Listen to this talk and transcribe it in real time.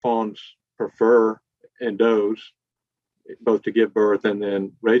fawns prefer and does, both to give birth and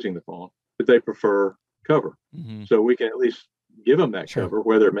then raising the fawn, but they prefer cover. Mm-hmm. So we can at least give them that cover,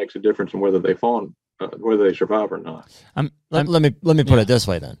 whether it makes a difference in whether they fawn, whether they survive or not. Let me put it this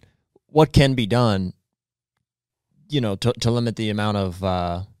way then. What can be done, to limit the amount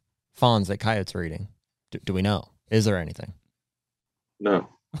of fawns that coyotes are eating? Do we know? Is there anything? No.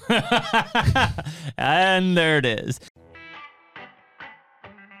 And there it is.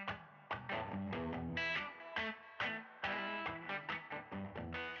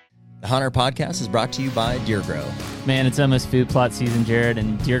 The Hunter Podcast is brought to you by Deer Grow. Man, it's almost food plot season, Jared,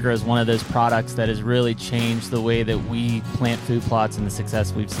 and Deer Grow is one of those products that has really changed the way that we plant food plots and the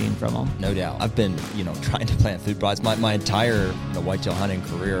success we've seen from them. No doubt. I've been, trying to plant food plots my entire whitetail hunting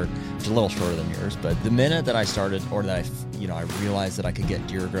career, which is a little shorter than yours. But the minute that I started, or that I realized that I could get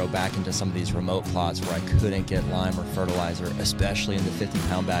Deer Grow back into some of these remote plots where I couldn't get lime or fertilizer, especially in the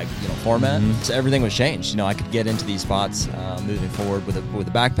 50-pound bag, format. Mm-hmm. So everything was changed. I could get into these spots moving forward with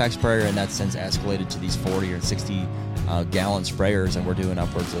a backpack sprayer, and that's since escalated to these 40 or 60 gallon sprayers, and we're doing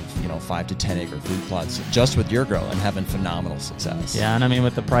upwards of 5 to 10 acre food plots just with Deer Grow and having phenomenal success. Yeah, and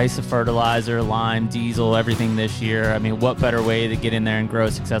with the price of fertilizer, lime, diesel, everything this year, what better way to get in there and grow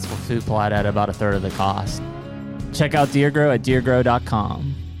a successful food plot at about a third of the cost? Check out Deer Grow at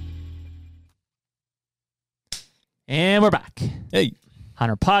deergrow.com. And we're back. Hey.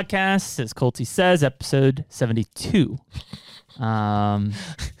 Hunter Podcast, as Colty says, episode 72.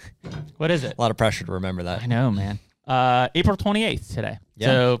 What is it? A lot of pressure to remember that. I know, man. April 28th today. Yeah.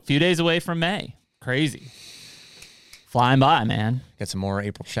 So a few days away from May. Crazy. Flying by, man. Got some more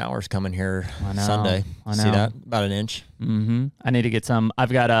April showers coming here Sunday. I know. See that? About an inch. Mm-hmm. I need to get some.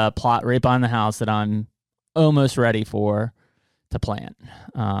 I've got a plot right behind the house that I'm almost ready to plant.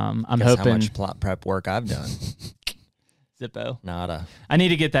 I'm Guess hoping. How much plot prep work I've done. Zippo. Nada. I need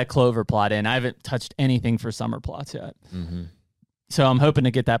to get that clover plot in. I haven't touched anything for summer plots yet. Mm-hmm. So I'm hoping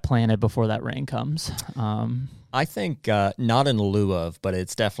to get that planted before that rain comes. I think not in lieu of, but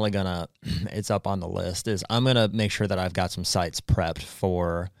it's definitely it's up on the list, is I'm going to make sure that I've got some sites prepped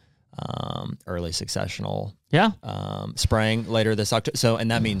for early successional spraying later this October. So,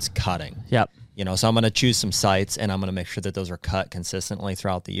 and that means cutting. Yep. So I'm going to choose some sites, and I'm going to make sure that those are cut consistently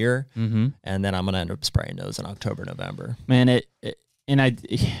throughout the year. Mm-hmm. And then I'm going to end up spraying those in October, November. Man,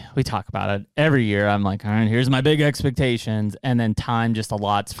 we talk about it every year. I'm like, all right, here's my big expectations, and then time just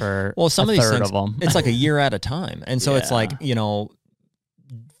allots for some a of these third things, of them. It's like a year at a time, and so it's like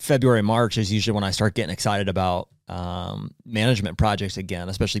February, March is usually when I start getting excited about management projects again,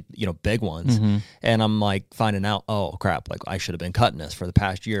 especially big ones. Mm-hmm. And I'm like finding out, oh crap, like I should have been cutting this for the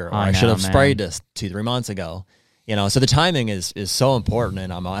past year, or I should have sprayed this 2-3 months ago. So the timing is so important,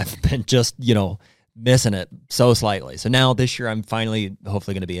 and I've been just missing it so slightly. So now this year I'm finally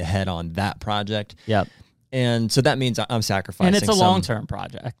hopefully going to be ahead on that project. Yep. And so that means I'm sacrificing. And it's a long-term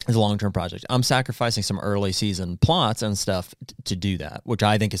project. It's a long-term project. I'm sacrificing some early season plots and stuff to do that, which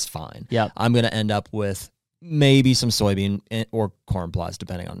I think is fine. Yep. I'm going to end up with maybe some soybean or corn plots,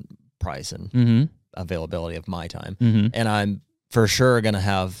 depending on price and availability of my time. Mm-hmm. And I'm for sure going to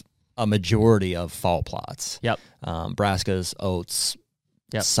have a majority of fall plots. Yep. Brassicas, oats,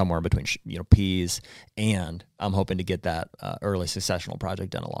 Yep. somewhere between peas, and I'm hoping to get that early successional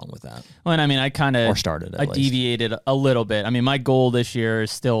project done along with that. Well, and I kind of started. I deviated a little bit. My goal this year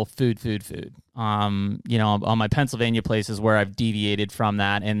is still food. On my Pennsylvania places where I've deviated from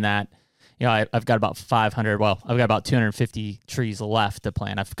that, in that I've got about 500. Well, I've got about 250 trees left to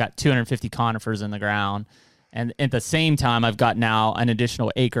plant. I've got 250 conifers in the ground. And at the same time, I've got now an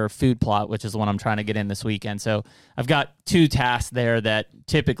additional acre food plot, which is the one I'm trying to get in this weekend. So I've got two tasks there that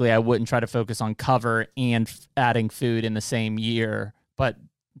typically I wouldn't try to focus on cover and adding food in the same year, but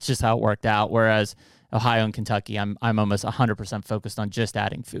it's just how it worked out. Whereas Ohio and Kentucky, I'm almost 100% focused on just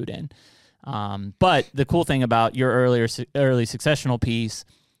adding food in. But the cool thing about your early successional piece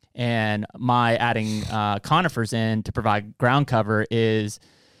and my adding conifers in to provide ground cover is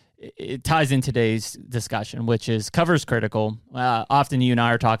it ties in today's discussion, which is cover is critical. Often you and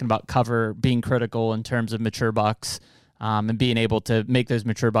I are talking about cover being critical in terms of mature bucks and being able to make those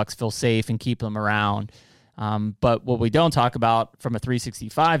mature bucks feel safe and keep them around. But what we don't talk about from a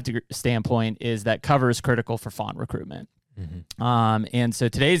 365 standpoint is that cover is critical for fawn recruitment. Mm-hmm. And so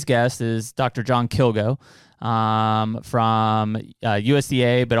today's guest is Dr. John Kilgo from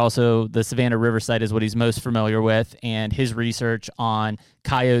USDA, but also the Savannah River site is what he's most familiar with, and his research on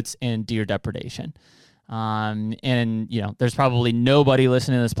coyotes and deer depredation. And there's probably nobody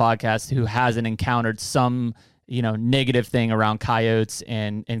listening to this podcast who hasn't encountered some negative thing around coyotes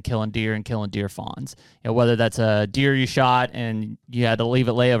and killing deer and killing deer fawns. Whether that's a deer you shot and you had to leave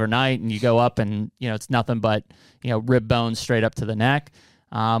it lay overnight and you go up and, it's nothing but, rib bones straight up to the neck.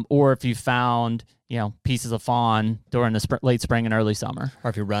 Or if you found, pieces of fawn during the late spring and early summer. Or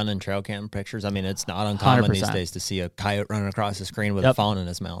if you're running trail cam pictures, I mean, it's not uncommon 100%. these days to see a coyote running across the screen with a fawn in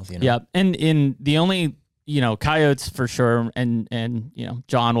his mouth. Yep. And in the only, coyotes for sure, and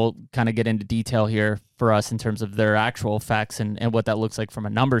John will kind of get into detail here for us in terms of their actual effects and what that looks like from a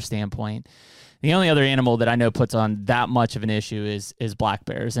number standpoint. The only other animal that I know puts on that much of an issue is black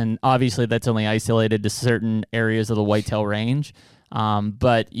bears. And obviously that's only isolated to certain areas of the whitetail range.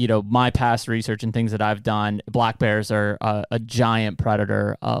 But my past research and things that I've done, black bears are a giant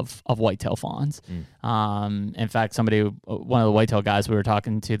predator of whitetail fawns. In fact, one of the whitetail guys we were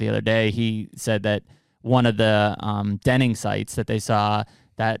talking to the other day, he said that one of the denning sites that they saw,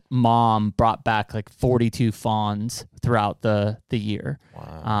 that mom brought back like 42 fawns throughout the year.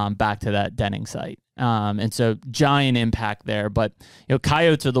 Wow. Back to that denning site. And so giant impact there. But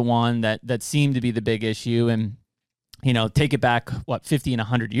coyotes are the one that seem to be the big issue. And take it back, 50 and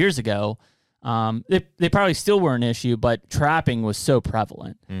 100 years ago, they probably still were an issue, but trapping was so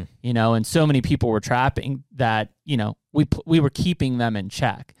prevalent, and so many people were trapping that, we were keeping them in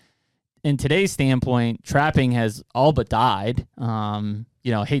check. In today's standpoint, trapping has all but died.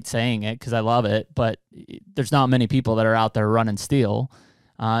 Hate saying it because I love it, but there's not many people that are out there running steel.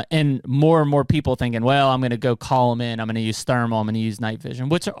 And more people thinking, well, I'm going to go call them in. I'm going to use thermal. I'm going to use night vision,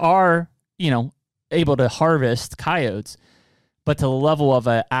 which are, able to harvest coyotes, but to the level of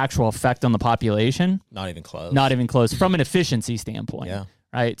an actual effect on the population, not even close from an efficiency standpoint. Yeah.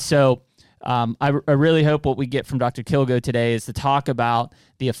 Right. So I really hope what we get from Dr. Kilgo today is to talk about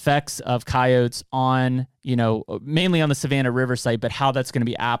the effects of coyotes on, mainly on the Savannah River site, but how that's going to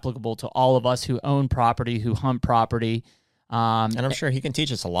be applicable to all of us who own property, who hunt property. And I'm sure he can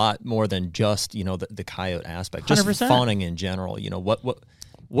teach us a lot more than just, the coyote aspect, just 100%. fawning in general.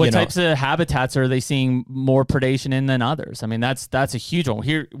 What types of habitats are they seeing more predation in than others? I mean, that's a huge one.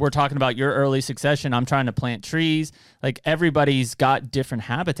 Here we're talking about your early succession. I'm trying to plant trees. Like everybody's got different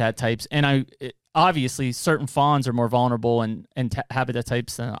habitat types, and obviously certain fawns are more vulnerable in habitat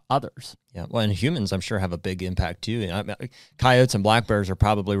types than others. Yeah, well, and humans, I'm sure, have a big impact too. Coyotes and black bears are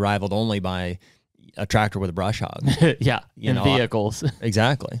probably rivaled only by a tractor with a brush hog. Yeah, vehicles.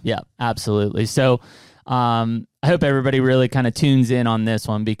 Exactly. Yeah, absolutely. So. I hope everybody really kind of tunes in on this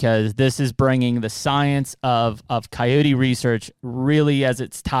one, because this is bringing the science of coyote research really as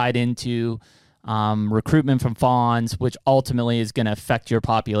it's tied into recruitment from fawns, which ultimately is going to affect your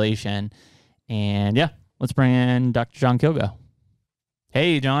population. And yeah, let's bring in Dr. John Kilgo.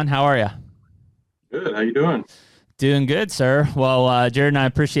 Hey, John, how are you? Good. How you doing? Doing good, sir. Well, Jared and I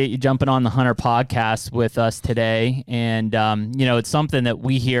appreciate you jumping on the Hunter podcast with us today. And, it's something that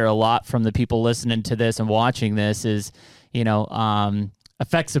we hear a lot from the people listening to this and watching this is,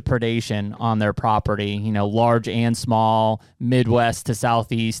 effects of predation on their property, large and small, Midwest to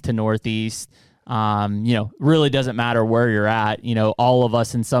Southeast to Northeast. Really doesn't matter where you're at. All of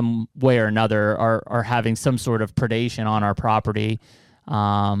us in some way or another are having some sort of predation on our property.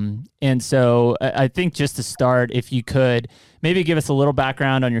 And so I think just to start, if you could maybe give us a little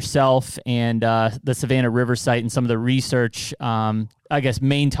background on yourself and the Savannah River site and some of the research,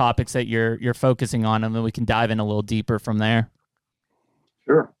 main topics that you're focusing on, and then we can dive in a little deeper from there.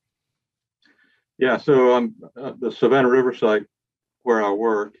 Sure. Yeah, so the Savannah River site where I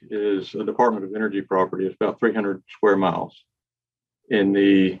work is a Department of Energy property. It's about 300 square miles in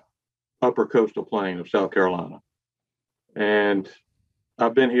the upper coastal plain of South Carolina. And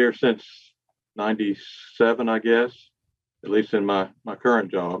I've been here since 97, I guess, at least in my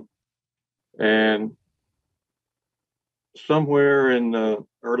current job. And somewhere in the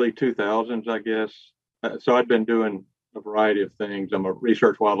early 2000s, I guess, so I'd been doing a variety of things. I'm a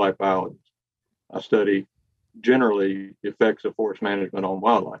research wildlife biologist. I study generally the effects of forest management on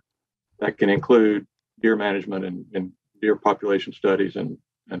wildlife. That can include deer management and deer population studies and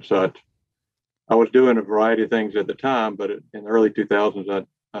such. I was doing a variety of things at the time, but in the early 2000s,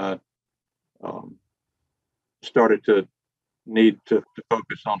 I started to need to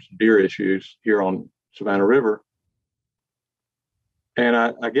focus on some deer issues here on Savannah River. And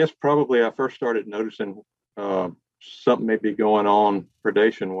I guess probably I first started noticing something may be going on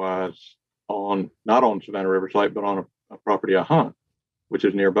predation-wise not on Savannah River site, but on a property I hunt, which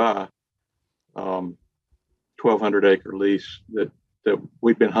is nearby, 1,200 acre lease that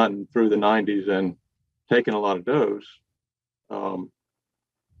we've been hunting through the 90s and taking a lot of does.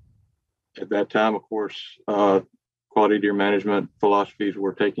 At that time, of course, quality deer management philosophies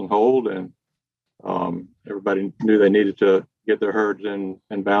were taking hold, and Everybody knew they needed to get their herds in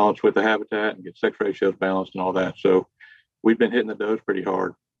balance with the habitat and get sex ratios balanced and all that. So we've been hitting the does pretty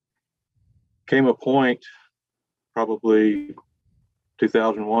hard. Came a point, probably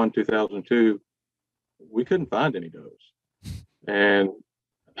 2001, 2002, we couldn't find any does. And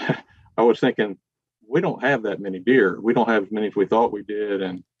I was thinking, we don't have that many deer. We don't have as many as we thought we did.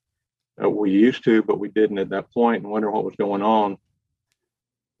 And we used to, but we didn't at that point, and wondering what was going on.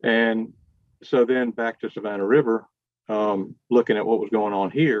 And so then back to Savannah River, looking at what was going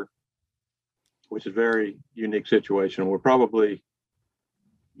on here, which is a very unique situation. We're probably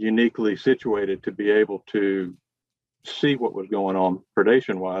uniquely situated to be able to see what was going on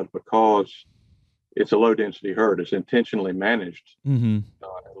predation wise, because it's a low density herd. It's intentionally managed at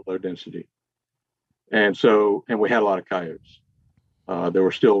a low density. And we had a lot of coyotes. They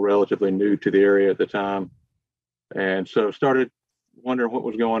were still relatively new to the area at the time. And so started wondering what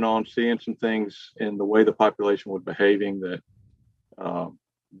was going on, seeing some things in the way the population was behaving that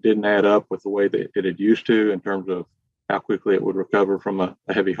didn't add up with the way that it had used to, in terms of how quickly it would recover from a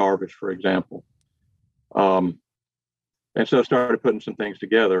heavy harvest, for example. And so started putting some things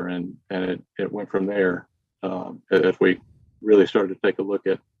together, and it went from there, as we really started to take a look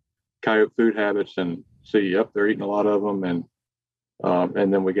at coyote food habits and see, yep, they're eating a lot of them.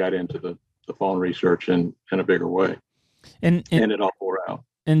 And then we got into the fawn research in a bigger way. And it all bore out.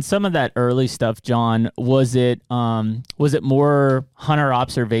 And some of that early stuff, John, was it more hunter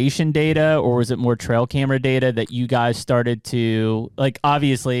observation data, or was it more trail camera data that you guys started to, like,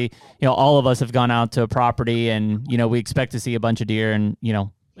 obviously, all of us have gone out to a property and, we expect to see a bunch of deer, and,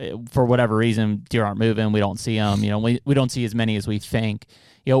 for whatever reason, deer aren't moving. We don't see them, we don't see as many as we think,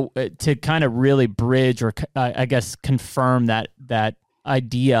 to kind of really bridge, or I guess confirm that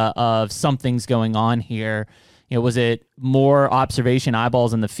idea of something's going on here. Was it more observation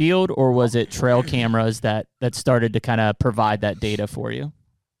eyeballs in the field, or was it trail cameras that started to kind of provide that data for you?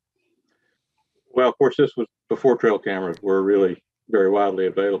 Well, of course, this was before trail cameras were really very widely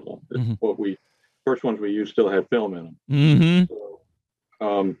available. Mm-hmm. First ones we used still had film in them. Mm-hmm.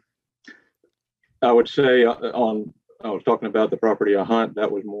 So, I would say I was talking about the property I hunt, that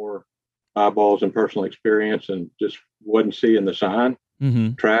was more eyeballs and personal experience, and just wasn't seeing the sign,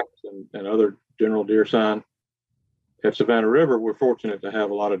 tracks and other general deer sign. At Savannah River, we're fortunate to have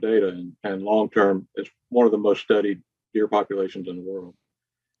a lot of data, and long-term, it's one of the most studied deer populations in the world.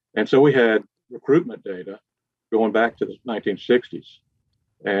 And so we had recruitment data going back to the 1960s,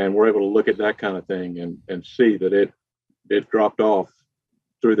 and we're able to look at that kind of thing and see that it dropped off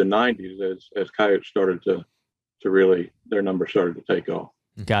through the 90s as coyotes started to really, their numbers started to take off.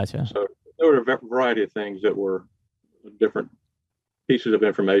 Gotcha. So there were a variety of things that were different pieces of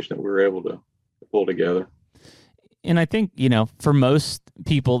information that we were able to pull together. And I think, for most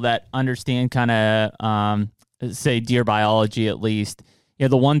people that understand kind of, say, deer biology at least,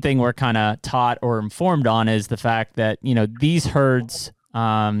 the one thing we're kind of taught or informed on is the fact that, these herds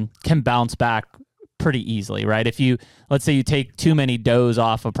can bounce back pretty easily, right? If let's say you take too many does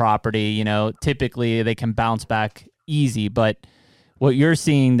off a property, typically they can bounce back easy. But what you're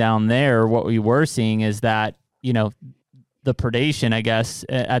seeing down there, what we were seeing is that, the predation, I guess,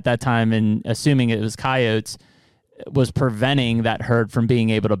 at that time, and assuming it was coyotes, was preventing that herd from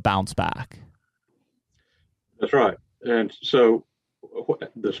being able to bounce back. That's right. And so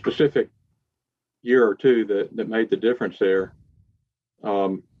the specific year or two that made the difference there,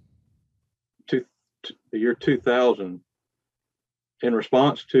 the year 2000, in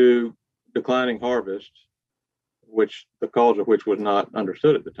response to declining harvest, which the cause of which was not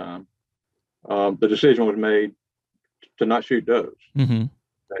understood at the time, the decision was made to not shoot does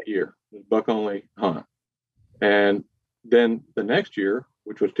that year, buck only hunt. And then the next year,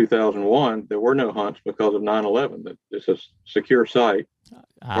 which was 2001, there were no hunts because of 9/11. That it's a secure site,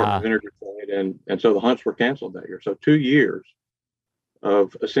 energy site, and so the hunts were canceled that year. So 2 years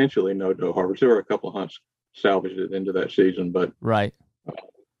of essentially no doe harvest. There were a couple of hunts salvaged at the end of that season, but right,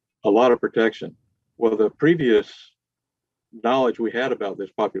 a lot of protection. Well, the previous knowledge we had about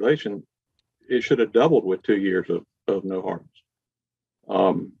this population, it should have doubled with 2 years of no harvest,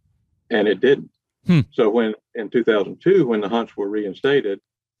 and it didn't. So when in 2002, when the hunts were reinstated,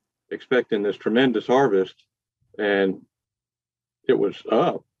 expecting this tremendous harvest, and it was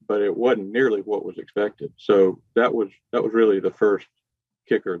up, but it wasn't nearly what was expected. So that was really the first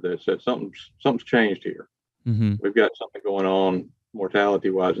kicker that said something's changed here. We've got something going on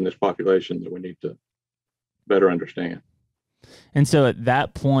mortality-wise in this population that we need to better understand. And so at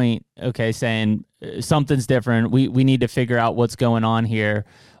that point, okay, saying something's different, we need to figure out what's going on here.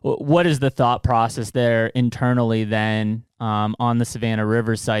 What is the thought process there internally then, on the Savannah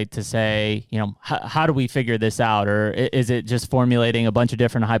River site to say, how do we figure this out? Or is it just formulating a bunch of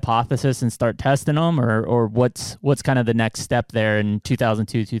different hypotheses and start testing them? Or what's kind of the next step there in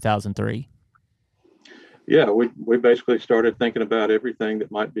 2002, 2003? Yeah, we basically started thinking about everything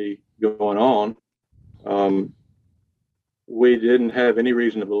that might be going on. We didn't have any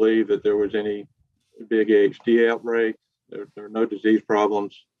reason to believe that there was any big AHD outbreak. There were no disease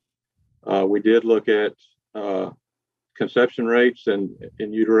problems. We did look at conception rates and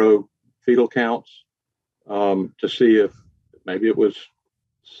in utero fetal counts to see if maybe it was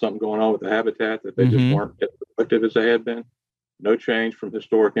something going on with the habitat, that they just weren't as productive as they had been. No change from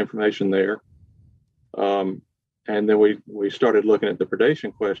historic information there. And then we started looking at the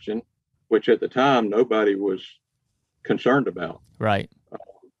predation question, which at the time nobody was concerned about. Right.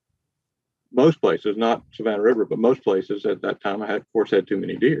 Most places, not Savannah River, but most places at that time, of course, had too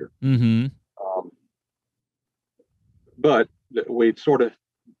many deer. But we sort of,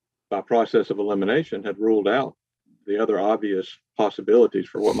 by process of elimination, had ruled out the other obvious possibilities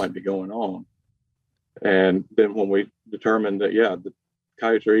for what might be going on. And then when we determined that, the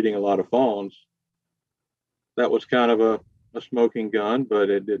coyotes are eating a lot of fawns, that was kind of a smoking gun, but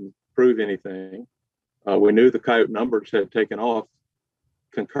it didn't prove anything. We knew the coyote numbers had taken off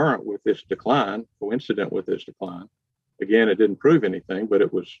concurrent with this decline, coincident with this decline. Again, it didn't prove anything, but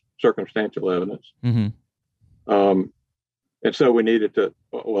it was circumstantial evidence. And so we needed to,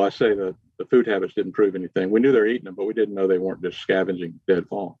 I say the food habits didn't prove anything. We knew they were eating them, but we didn't know they weren't just scavenging dead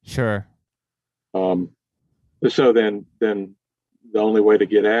fawns. Sure. So then the only way to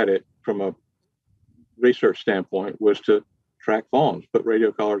get at it from a research standpoint was to track fawns, put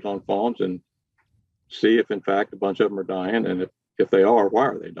radio collars on fawns and see if in fact a bunch of them are dying, and if they are, why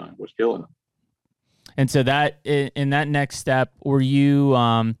are they dying? What's killing them? And so that in that next step, were you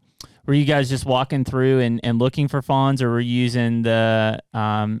guys just walking through and looking for fawns, or were you using the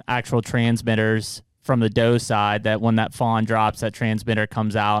actual transmitters from the doe side that when that fawn drops, that transmitter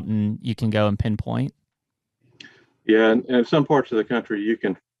comes out and you can go and pinpoint? Yeah, and in some parts of the country, you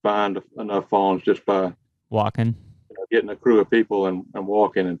can find enough fawns just by walking, getting a crew of people and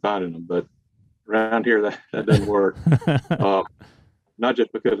walking and finding them. But around here, that doesn't work. Not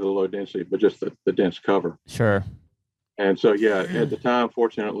just because of the low density, but just the dense cover. Sure. And so, at the time,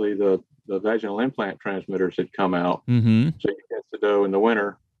 fortunately, the vaginal implant transmitters had come out. So you catch the doe in the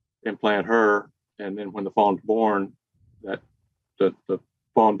winter, implant her, and then when the fawn's born, that the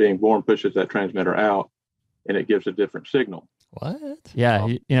fawn being born pushes that transmitter out, and it gives a different signal. What? Yeah,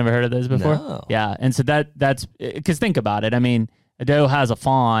 you never heard of those before? No. Yeah, and so that's because think about it. I mean, a doe has a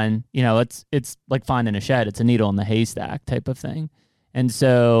fawn. It's like finding a shed. It's a needle in the haystack type of thing. And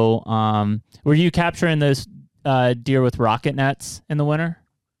so, were you capturing those deer with rocket nets in the winter?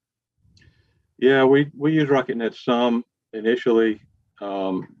 Yeah, we use rocket nets some initially,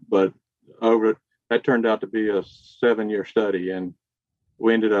 but that turned out to be a 7-year study, and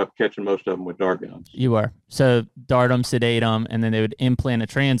we ended up catching most of them with dart guns. You were. So dart them, sedate them, and then they would implant a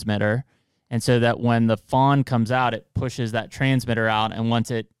transmitter. And so that when the fawn comes out, it pushes that transmitter out. And once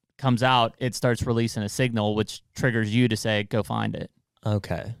it comes out, it starts releasing a signal, which triggers you to say, go find it.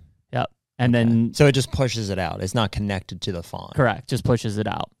 Okay. Yep. And then. So it just pushes it out. It's not connected to the fawn. Correct. Just pushes it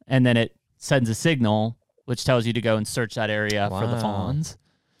out. And then it sends a signal, which tells you to go and search that area for the fawns.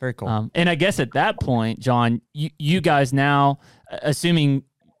 Very cool. And I guess at that point, John, you guys now, assuming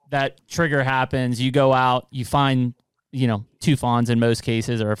that trigger happens, you go out, you find, 2 fawns in most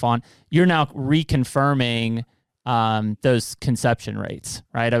cases, or a fawn, you're now reconfirming those conception rates,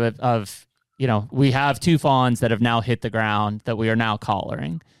 right? Of we have 2 fawns that have now hit the ground that we are now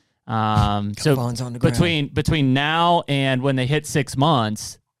collaring. So fawns on the ground. between now and when they hit 6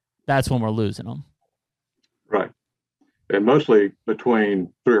 months, that's when we're losing them. Right. And mostly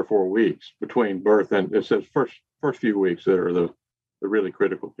between 3 or 4 weeks between birth and it says first few weeks that are the really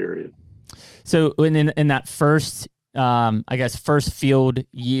critical period. So in that first, first field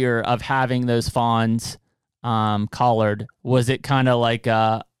year of having those fawns collared, was it kind of like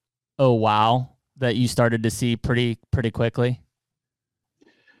oh wow that you started to see pretty quickly?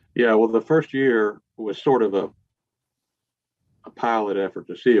 Yeah, well, the first year was sort of a pilot effort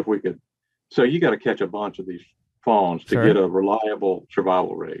to see if we could. So you got to catch a bunch of these fawns to get a reliable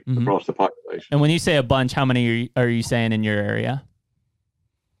survival rate across the population. And when you say a bunch, how many are you saying in your area?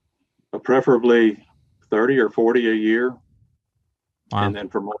 Preferably 30 or 40 a year. Wow. And then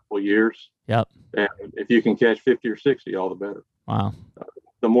for multiple years. Yep. And if you can catch 50 or 60, all the better. Wow.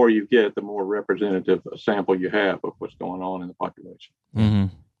 The more you get, the more representative a sample you have of what's going on in the population. Mm-hmm.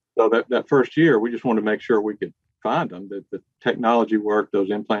 So that first year, we just wanted to make sure we could find them, that the technology worked, those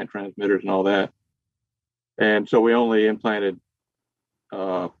implant transmitters and all that. And so we only implanted, we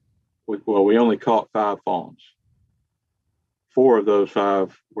only caught 5 fawns. 4 of those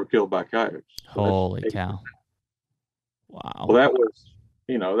 5 were killed by coyotes. So Holy cow. Wow. Well, that was,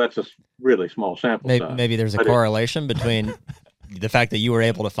 that's a really small sample size. Maybe there's a correlation between the fact that you were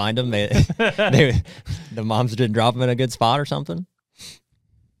able to find them. The moms didn't drop them in a good spot or something.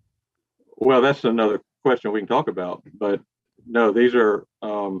 Well, that's another question we can talk about. But no, these are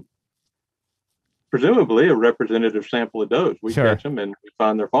presumably a representative sample of does. We catch them and we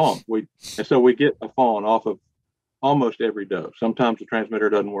find their fawn. And so we get a fawn off of almost every doe. Sometimes the transmitter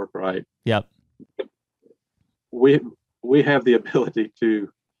doesn't work right. Yep. We have the ability to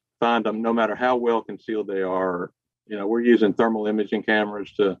find them no matter how well concealed they are. We're using thermal imaging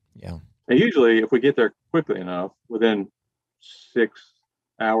cameras to, and usually if we get there quickly enough, within 6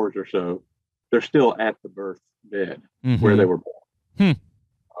 hours or so, they're still at the birth bed where they were born.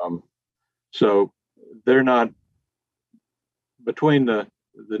 So they're not, between the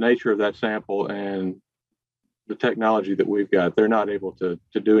nature of that sample and the technology that we've got, they're not able to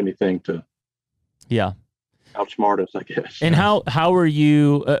do anything to outsmart us, I guess. And how were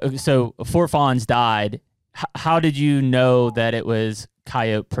you, so 4 fawns died. How did you know that it was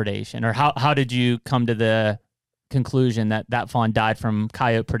coyote predation, or how did you come to the conclusion that fawn died from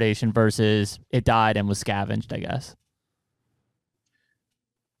coyote predation versus it died and was scavenged, I guess?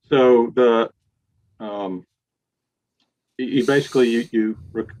 So you basically see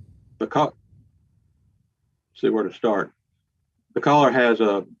where to start. The collar has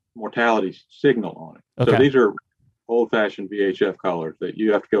a mortality signal on it. Okay. So these are old-fashioned VHF collars that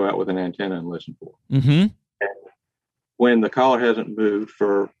you have to go out with an antenna and listen for. And when the collar hasn't moved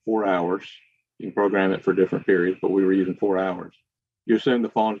for 4 hours, you can program it for different periods, but we were using 4 hours. You assume the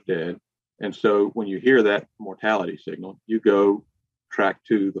fawn's dead. And so when you hear that mortality signal, you go track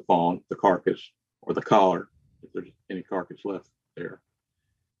to the fawn, the carcass, or the collar, if there's any carcass left there.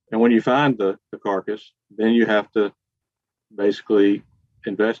 And when you find the carcass, then you have to basically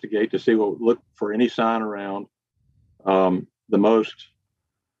investigate to see look for any sign around. The most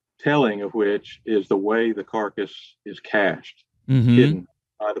telling of which is the way the carcass is cached, hidden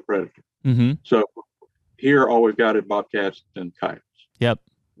by the predator. So here, all we've got is bobcats and coyotes. Yep.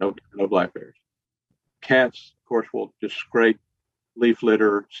 No black bears. Cats, of course, will just scrape leaf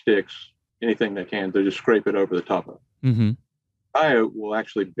litter, sticks, anything they can. They just scrape it over the top of it. Coyote will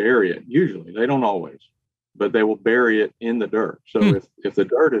actually bury it. Usually, they don't always, but they will bury it in the dirt. So if the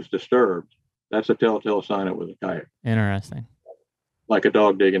dirt is disturbed, that's a telltale sign it was a coyote. Interesting. Like a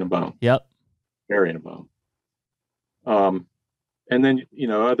dog digging a bone. Yep. Burying a bone. And then,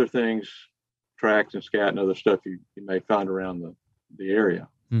 other things, tracks and scat and other stuff you may find around the area.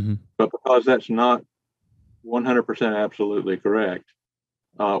 But because that's not 100% absolutely correct,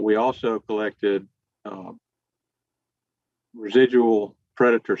 we also collected residual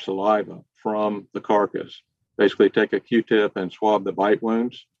predator saliva from the carcass. Basically take a Q-tip and swab the bite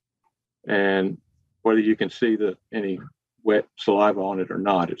wounds, and whether you can see any wet saliva on it or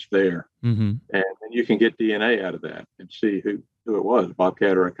not, it's there. And then you can get DNA out of that and see who it was, a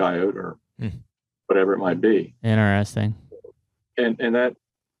bobcat or a coyote or whatever it might be. Interesting. And that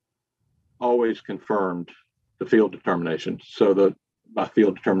always confirmed the field determination. So by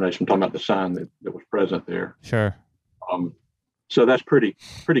field determination, I'm talking about the sign that was present there. Sure. So that's pretty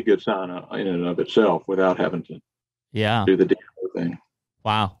good sign in and of itself without having to do the DNA thing.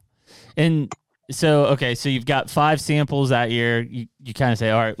 Wow. And so you've got 5 samples that year. You kind of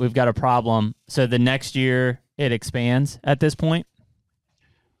say, all right, we've got a problem. So the next year it expands at this point?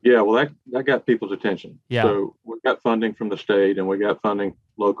 Yeah, well, that got people's attention. Yeah. So we got funding from the state, and we got funding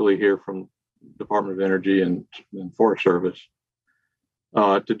locally here from Department of Energy and Forest Service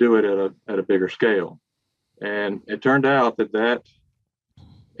to do it at a bigger scale. And it turned out that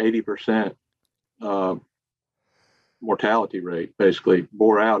 80% mortality rate basically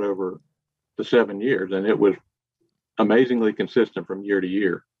bore out over the 7 years, and it was amazingly consistent from year to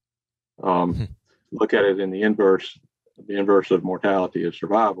year. Look at it in the inverse of mortality is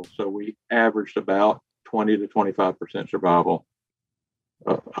survival. So we averaged about 20 to 25% survival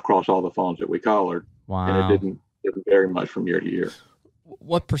across all the fawns that we collared. Wow. And it didn't vary much from year to year.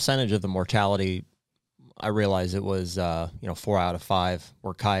 What percentage of the mortality? I realize it was 4 out of 5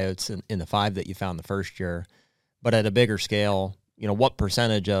 were coyotes in the 5 that you found the first year, but at a bigger scale, what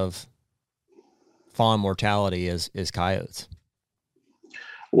percentage of fawn mortality is coyotes?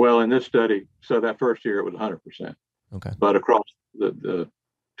 Well, in this study, so that first year it was 100%. Okay. But across the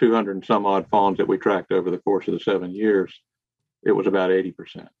 200 and some odd fawns that we tracked over the course of the 7 years, it was about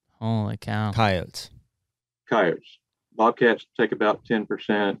 80%. Holy cow. Coyotes. Bobcats take about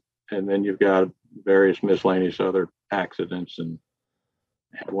 10%, and then you've got various miscellaneous other accidents, and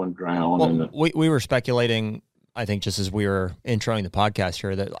had one drown. Well, we were speculating, I think, just as we were introing the podcast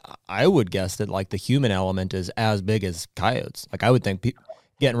here, that I would guess that like the human element is as big as coyotes. Like I would think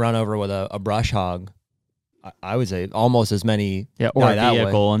getting run over with a brush hog, I would say almost as many. Yeah, or a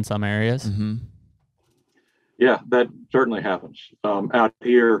vehicle in some areas. Mm-hmm. Yeah, that certainly happens. Out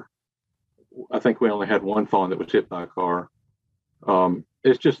here, I think we only had one fawn that was hit by a car.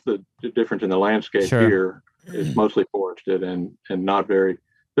 It's just the difference in the landscape here is mostly forested and not very,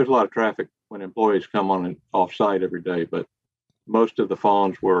 there's a lot of traffic when employees come on and off site every day, but most of the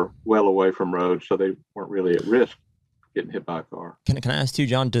fawns were well away from roads, so they weren't really at risk getting hit by a car. Can I ask you,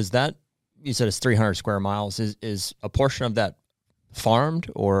 John, does that, you said it's 300 square miles, is a portion of that farmed,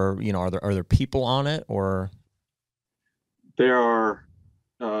 or, you know, are there people on it, or? There are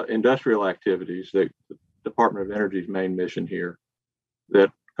industrial activities that the Department of Energy's main mission here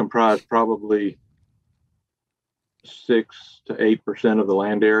that comprise probably 6 to 8% of the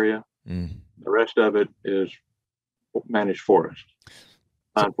land area. The rest of it is managed forest,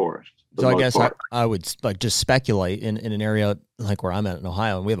 pine forest. So I guess I would like just speculate in an area like where I'm at in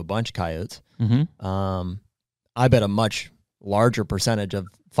Ohio, and we have a bunch of coyotes. Mm-hmm. I bet a much larger percentage of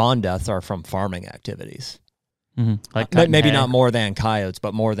fawn deaths are from farming activities. Mm-hmm. Like maybe not more than coyotes,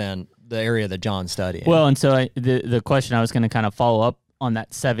 but more than the area that John's studying. Well, and so the question I was going to kind of follow up on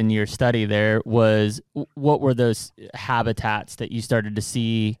that 7-year study there was, what were those habitats that you started to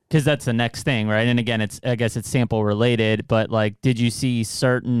see? Because that's the next thing, right? And again, I guess it's sample related, but like, did you see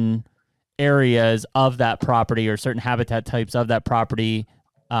certain areas of that property or certain habitat types of that property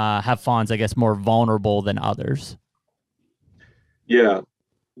have fawns, I guess, more vulnerable than others? Yeah,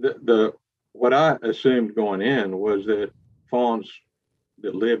 what I assumed going in was that fawns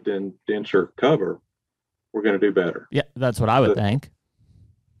that lived in denser cover were going to do better. Yeah, that's what I would think.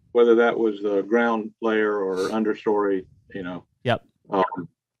 Whether that was the ground layer or understory, you know. Yep.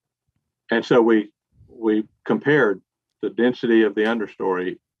 And so we compared the density of the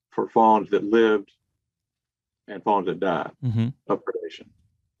understory for fawns that lived and fawns that died of predation,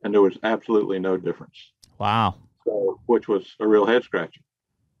 and there was absolutely no difference. Wow. So, which was a real head scratcher.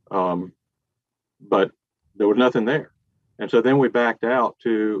 But there was nothing there. And so then we backed out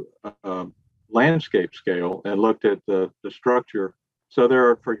to landscape scale and looked at the structure. So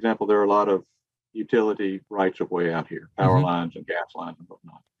for example, there are a lot of utility rights of way out here, power lines and gas lines and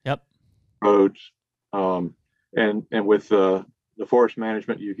whatnot. Yep. Roads. And with the forest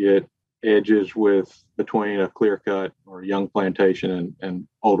management, you get edges between a clear cut or young plantation and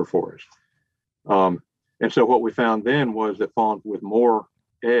older forest. And so what we found then was that fawns with more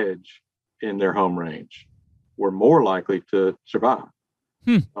edge in their home range were more likely to survive.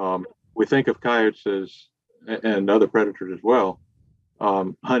 We think of coyotes and other predators as well,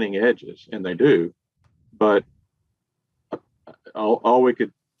 hunting edges, and they do. But all we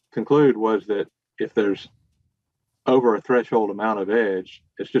could conclude was that if there's over a threshold amount of edge,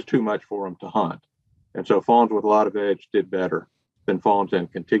 it's just too much for them to hunt. And so fawns with a lot of edge did better than fawns in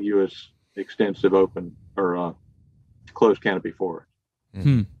contiguous, extensive, open or closed canopy forest.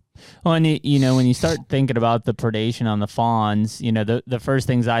 Well, and you know, when you start thinking about the predation on the fawns, you know, the first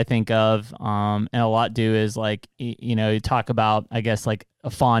things I think of, and a lot do, is like, you know, you talk about, I guess, like a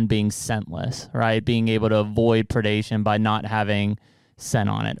fawn being scentless, right? Being able to avoid predation by not having scent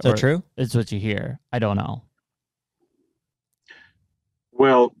on it. Is that true? It's what you hear. I don't know.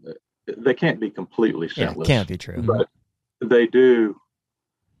 Well, they can't be completely scentless. Yeah, can't be true. But they do.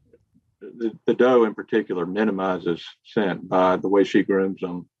 The doe in particular minimizes scent by the way she grooms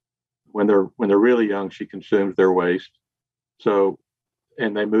them. When they're really young, she consumes their waste. So,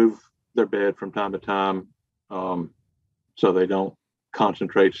 and they move their bed from time to time, so they don't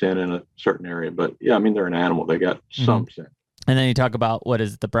concentrate scent in a certain area. But yeah, I mean, they're an animal; they got some scent. And then you talk about what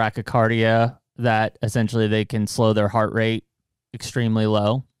is the bradycardia, that essentially they can slow their heart rate extremely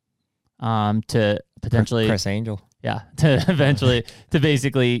low, to potentially Chris Angel. Yeah, to eventually to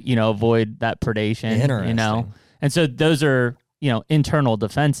basically, you know, avoid that predation. Interesting. You know, and so those are, you know, internal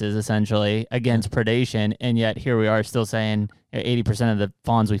defenses essentially against predation, and yet here we are still saying 80% of the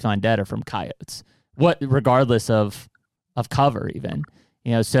fawns we find dead are from coyotes. Regardless of cover, even,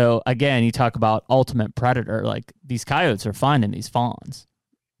 you know. So again, you talk about ultimate predator, like these coyotes are finding these fawns.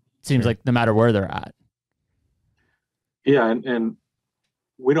 It seems like no matter where they're at. Yeah, and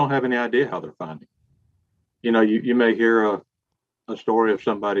we don't have any idea how they're finding. You know, you may hear a story of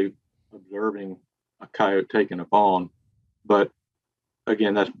somebody observing a coyote taking a fawn, but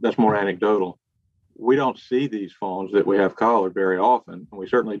again, that's more anecdotal. We don't see these fawns that we have collared very often, and we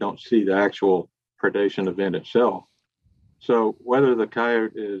certainly don't see the actual predation event itself. So whether the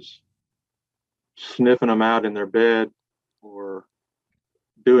coyote is sniffing them out in their bed or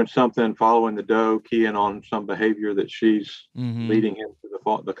doing something, following the doe, keying on some behavior that she's leading him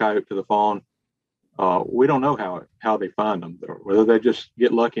to the coyote to the fawn, we don't know how they find them, or whether they just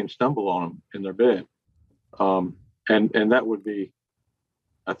get lucky and stumble on them in their bed. And that would be,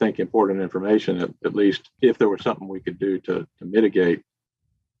 I think, important information, at least if there was something we could do to mitigate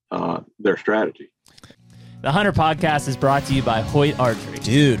their strategy. The Hunter Podcast is brought to you by Hoyt Archery.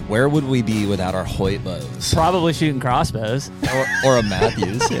 Dude, where would we be without our Hoyt bows? Probably shooting crossbows. Or a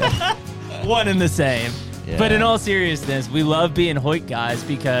Matthews. Yeah. One and the same. Yeah. But in all seriousness, we love being Hoyt guys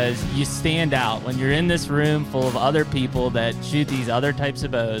because you stand out. When you're in this room full of other people that shoot these other types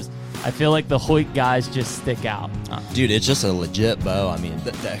of bows, I feel like the Hoyt guys just stick out. Dude, it's just a legit bow. I mean,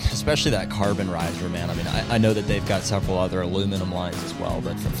 especially that carbon riser, man. I mean, I know that they've got several other aluminum lines as well,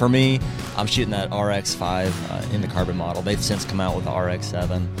 but for me, I'm shooting that RX5 in the carbon model. They've since come out with the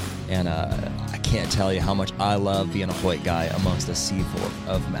RX7, and I can't tell you how much I love being a Hoyt guy amongst a sea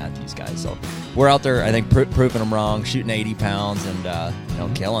full of Matthews guys. So we're out there, I think, proving them wrong, shooting 80 pounds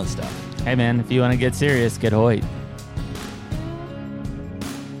and killing stuff. Hey, man, if you want to get serious, get Hoyt.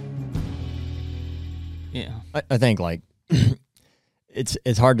 Yeah, I think like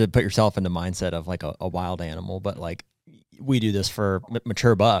it's hard to put yourself in the mindset of like a wild animal, but like we do this for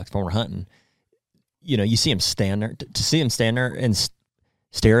mature bucks when we're hunting. You know, you see them stand there to see them stand there and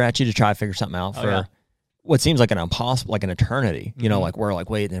stare at you to try to figure something out for what seems like an impossible, like an eternity. You know, like we're like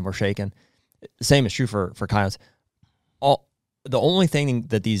waiting and we're shaking. The same is true for coyotes. The only thing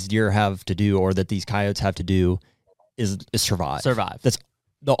that these deer have to do, or that these coyotes have to do, is survive. That's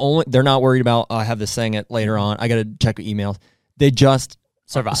they're not worried about, I have this thing later on, I got to check emails. They just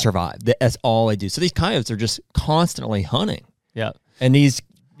survive. That's all they do. So these coyotes are just constantly hunting. Yeah. And these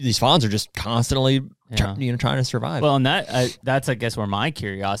fawns are just constantly trying to survive. Well, and that's I guess where my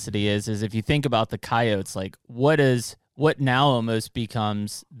curiosity is if you think about the coyotes, like what now almost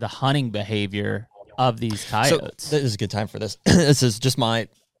becomes the hunting behavior of these coyotes. So this is a good time for this. This is just my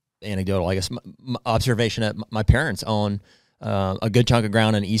anecdotal, I guess, my observation. At my parents own a good chunk of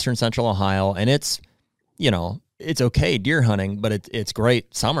ground in eastern central Ohio, and it's okay deer hunting, but it's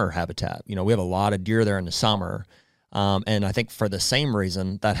great summer habitat. You know, we have a lot of deer there in the summer, and I think for the same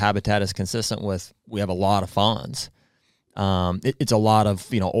reason that habitat is consistent with, we have a lot of fawns. It's a lot of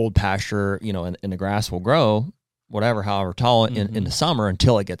old pasture, and the grass will grow however tall in the summer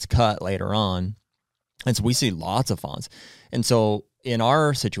until it gets cut later on, and so we see lots of fawns. And so in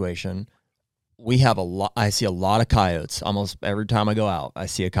our situation, we have I see a lot of coyotes. Almost every time I go out, I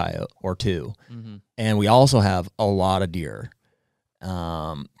see a coyote or two. Mm-hmm. And we also have a lot of deer.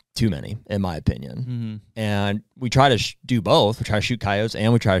 Too many, in my opinion. Mm-hmm. And we try to do both. We try to shoot coyotes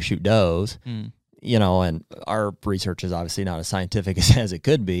and we try to shoot does. Mm. And our research is obviously not as scientific as it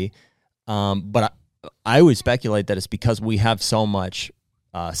could be. But I would speculate that it's because we have so much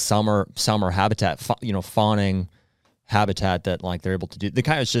summer habitat, fawning habitat, that like they're able to do. The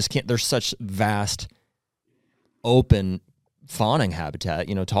coyotes just can't. There's such vast open fawning habitat,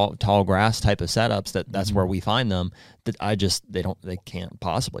 tall grass type of setups, that's where we find them, that they can't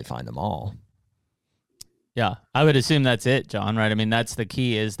possibly find them all. Yeah, I would assume that's it, John, right? I mean, that's the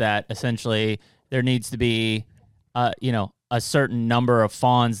key, is that essentially there needs to be a certain number of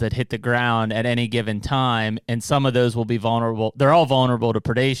fawns that hit the ground at any given time, and some of those will be vulnerable. They're all vulnerable to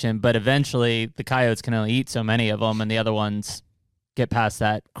predation, but eventually the coyotes can only eat so many of them, and the other ones get past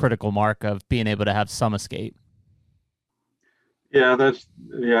that critical mark of being able to have some escape. Yeah, that's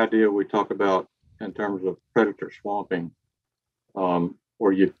the idea we talk about in terms of predator swamping,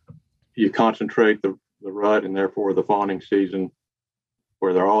 where you concentrate the rut and therefore the fawning season,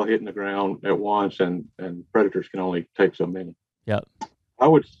 where they're all hitting the ground at once, and predators can only take so many. Yep. I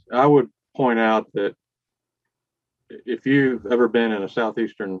would point out that if you've ever been in a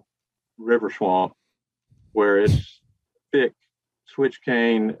southeastern river swamp where it's thick switch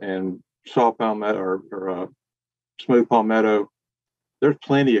cane and saw palmetto or smooth palmetto, there's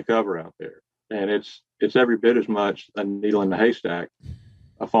plenty of cover out there, and it's every bit as much a needle in the haystack,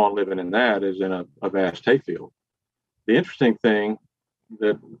 a fawn living in that, as in a vast hayfield. The interesting thing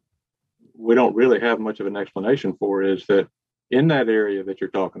that we don't really have much of an explanation for is that in that area that you're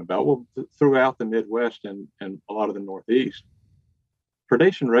talking about, well, throughout the Midwest and a lot of the Northeast,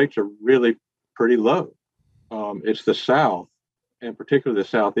 predation rates are really pretty low. It's the South, and particularly the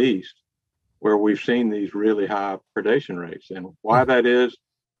Southeast, where we've seen these really high predation rates. And why that is,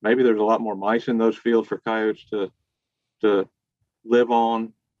 maybe there's a lot more mice in those fields for coyotes to live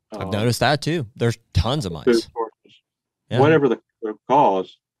on. I've noticed that too. There's tons of mice. Yeah. Whatever the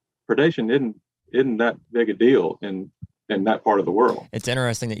cause, predation isn't that big a deal in in that part of the world. It's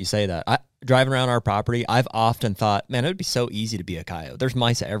interesting that you say that. Driving around our property, I've often thought, man, it would be so easy to be a coyote. There's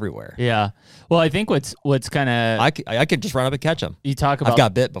mice everywhere. Yeah. Well, I think what's kind of I could just run up and catch them. you talk about. I've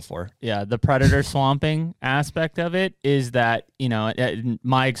got bit before. Yeah, the predator swamping aspect of it is that,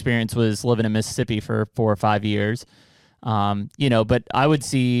 my experience was living in Mississippi for 4 or 5 years. But I would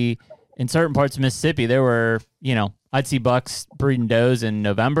see in certain parts of Mississippi, there were, I'd see bucks breeding does in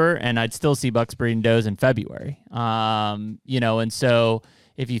November, and I'd still see bucks breeding does in February. And so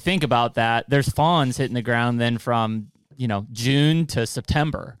if you think about that, there's fawns hitting the ground then from, June to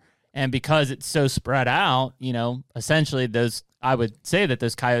September. And because it's so spread out, essentially I would say that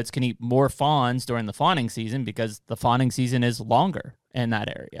those coyotes can eat more fawns during the fawning season because the fawning season is longer in that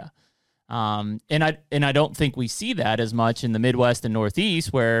area. And I don't think we see that as much in the Midwest and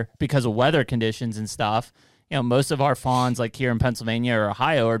Northeast, where because of weather conditions and stuff, most of our fawns, like here in Pennsylvania or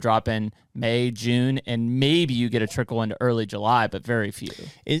Ohio, are dropping May, June, and maybe you get a trickle into early July, but very few.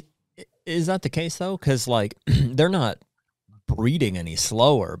 Is that the case though? Because like they're not breeding any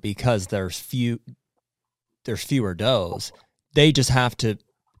slower because there's fewer does. They just have to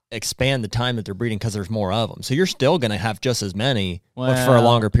expand the time that they're breeding because there's more of them. So you're still going to have just as many, but for a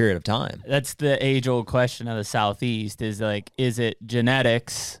longer period of time. That's the age-old question of the Southeast is it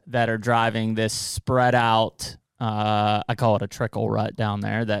genetics that are driving this spread out, I call it a trickle rut down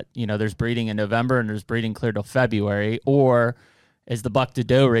there, that, there's breeding in November and there's breeding clear till February, or is the buck to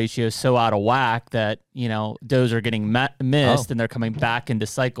doe ratio so out of whack that, does are getting missed and they're coming back into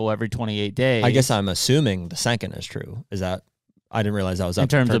cycle every 28 days? I guess I'm assuming the second is true. Is that... I didn't realize that was up in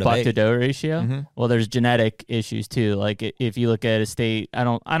terms for of buck debate. to doe ratio. Mm-hmm. Well, there's genetic issues too. Like if you look at a state, I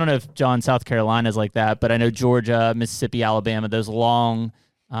don't know if South Carolina is like that, but I know Georgia, Mississippi, Alabama, those long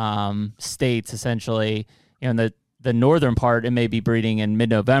states essentially. In the northern part, it may be breeding in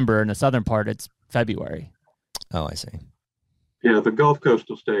mid-November, and the southern part, it's February. Oh, I see. Yeah, the Gulf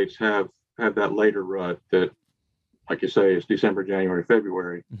coastal states have that later rut that, like you say, is December, January,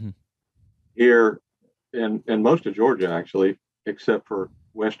 February. Mm-hmm. Here, in most of Georgia, actually, except for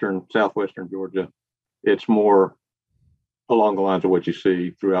southwestern Georgia, it's more along the lines of what you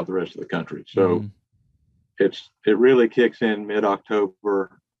see throughout the rest of the country. So it really kicks in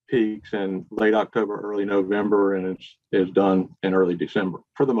mid-October, peaks in late October, early November, and it's done in early December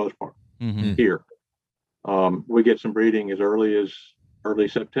for the most part. Here. We get some breeding as early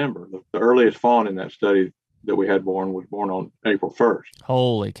September. The earliest fawn in that study that we had was born on April 1st.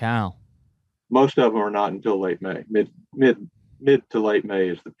 Holy cow. Most of them are not until late May. Mid to late May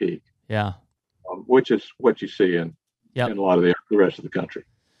is the peak. Yeah. Which is what you see in a lot of the rest of the country.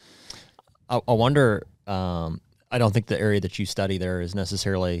 I wonder, I don't think the area that you study there is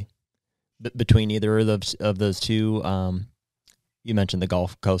necessarily between either of those two. You mentioned the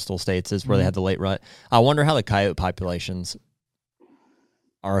Gulf coastal states is where they had the late rut. I wonder how the coyote populations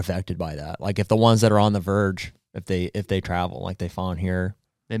are affected by that. Like if the ones that are on the verge, if they travel, like they fawn here,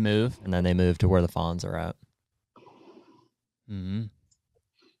 they move, and then they move to where the fawns are at. Mm-hmm.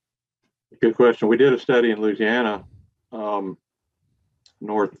 Good question. We did a study in Louisiana,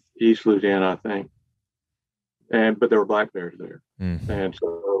 northeast Louisiana, I think, but there were black bears there, and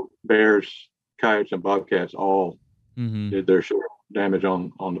so bears, coyotes, and bobcats all did their share of damage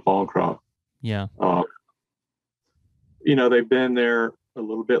on the fawn crop. Yeah. They've been there a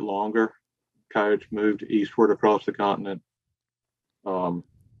little bit longer. Coyotes moved eastward across the continent.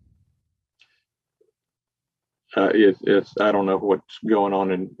 It's I don't know what's going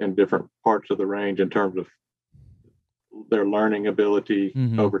on in different parts of the range in terms of their learning ability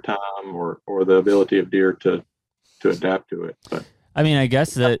over time or the ability of deer to adapt to it. But I mean, I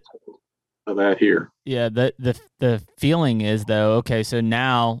guess that here. Yeah, the feeling is though, okay, so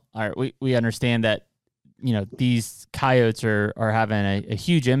now we understand that these coyotes are having a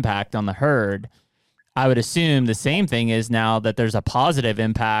huge impact on the herd. I would assume the same thing is now that there's a positive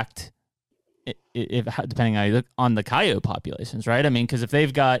impact if depending on how you look on the coyote populations, right? I mean, because if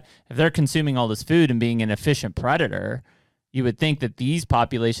they're consuming all this food and being an efficient predator, you would think that these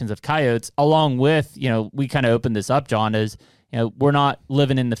populations of coyotes, along with, we kind of opened this up, John, as we're not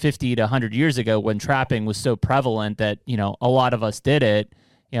living in the 50 to 100 years ago when trapping was so prevalent that a lot of us did it.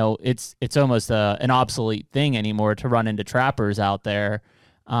 It's almost an obsolete thing anymore to run into trappers out there.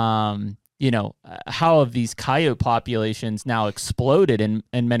 How have these coyote populations now exploded in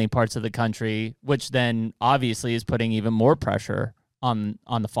many parts of the country, which then obviously is putting even more pressure on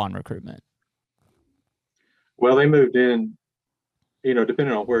the fawn recruitment? Well, they moved in,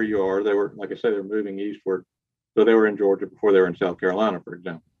 depending on where you are, they were, like I said, they're moving eastward. So they were in Georgia before they were in South Carolina, for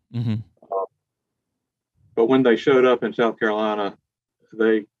example. But when they showed up in South Carolina,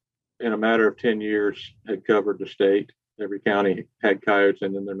 they, in a matter of 10 years, had covered the state every county had coyotes,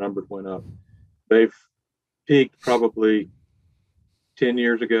 and then their numbers went up. They've peaked probably 10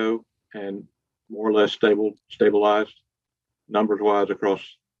 years ago and more or less stabilized numbers wise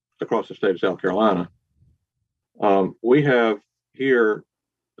across the state of South Carolina. We have here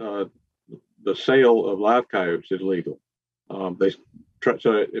the sale of live coyotes is legal.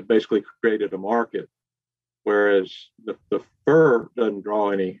 So it basically created a market, whereas the fur doesn't draw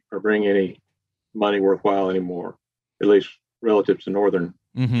any or bring any money worthwhile anymore, at least relative to northern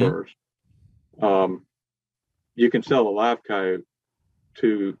furs. You can sell a live coyote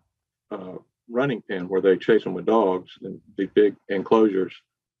to running pen where they chase them with dogs in the big enclosures,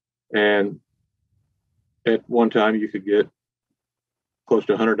 and at one time you could get close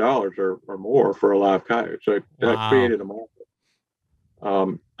to $100 or more for a live coyote. So that created a market.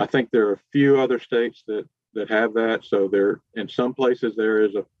 I think there are a few other states that have that. So there, in some places, there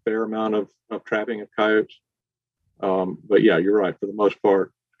is a fair amount of trapping of coyotes. But yeah, you're right. For the most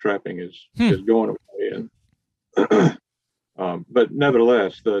part, trapping is going away. And but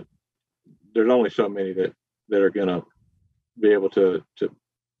nevertheless, there's only so many that are going to be able to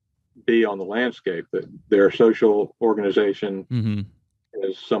be on the landscape. That their social organization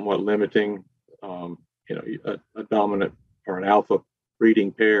is somewhat limiting. A dominant or an alpha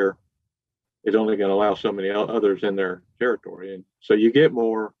breeding pair is only going to allow so many others in their territory, and so you get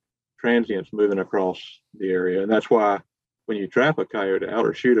more transients moving across the area. And that's why when you trap a coyote out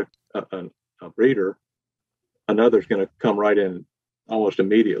or shoot a breeder, another's going to come right in almost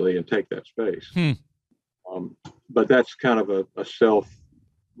immediately and take that space. But that's kind of a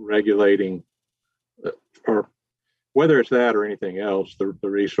self-regulating, or whether it's that or anything else, the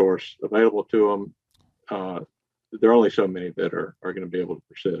resource available to them. There are only so many that are going to be able to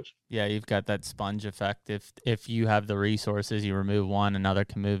persist. Yeah, you've got that sponge effect. If you have the resources, you remove one, another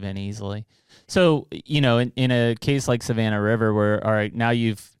can move in easily. So, in a case like Savannah River, where, all right, now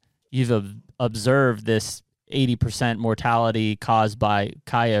you've observed this 80% mortality caused by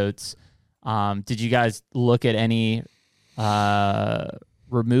coyotes, did you guys look at any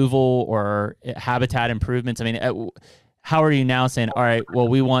removal or habitat improvements? I mean, how are you now saying, all right, well,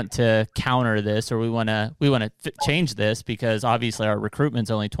 we want to counter this, or we want to change this because obviously our recruitment's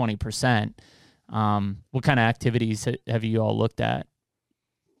only 20%. What kind of activities have you all looked at?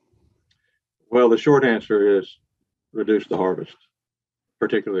 Well, the short answer is reduce the harvest,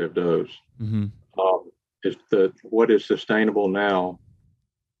 particularly of does. What is sustainable now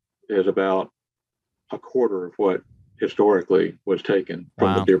is about a quarter of what historically was taken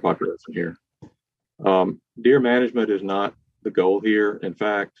from the deer population here. Deer management is not the goal here. In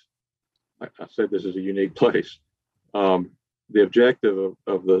fact, I said this is a unique place. The objective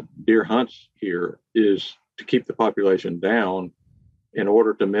of the deer hunts here is to keep the population down in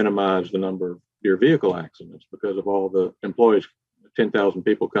order to minimize the number of deer vehicle accidents because of all the employees, 10,000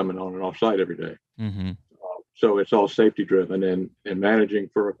 people coming on and off site every day. So it's all safety driven, and managing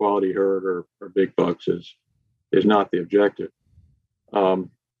for a quality herd or big bucks is not the objective.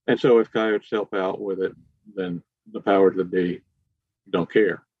 And so if coyotes help out with it, then the powers that be don't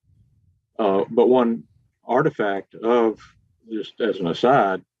care. But one artifact of, just as an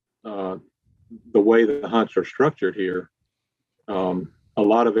aside, the way the hunts are structured here, a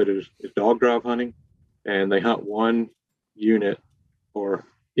lot of it is dog drive hunting, and they hunt one unit, or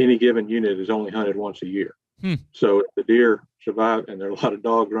any given unit is only hunted once a year. So if the deer survive, and there are a lot of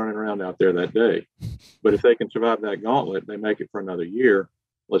dogs running around out there that day, but if they can survive that gauntlet, they make it for another year,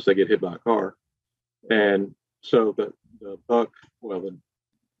 unless they get hit by a car. And so the buck,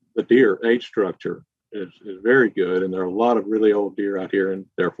 the deer age structure is very good, and there are a lot of really old deer out here, and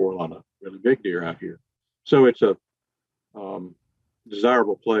therefore a lot of really big deer out here. So it's a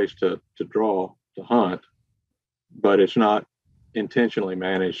desirable place to hunt, but it's not intentionally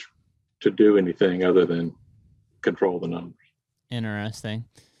managed to do anything other than control the numbers. Interesting.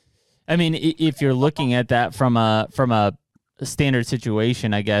 I mean, if you're looking at that from a standard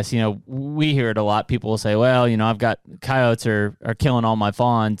situation, I guess, we hear it a lot. People will say, well, I've got coyotes are killing all my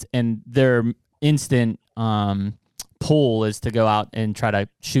fawns, and their instant pull is to go out and try to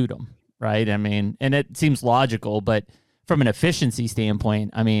shoot them, right? I mean, and it seems logical, but from an efficiency standpoint,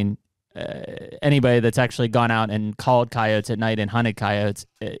 I mean, anybody that's actually gone out and called coyotes at night and hunted coyotes,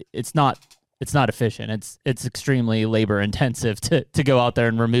 it's not efficient. It's extremely labor intensive to go out there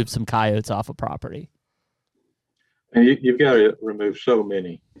and remove some coyotes off a property. And you've got to remove so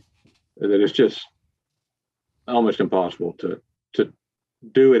many that it's just almost impossible to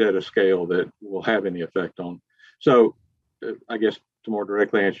do it at a scale that will have any effect on. So I guess to more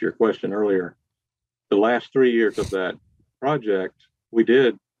directly answer your question earlier, the last 3 years of that project, we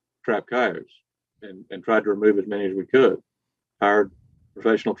did trap coyotes. and tried to remove as many as we could. Hired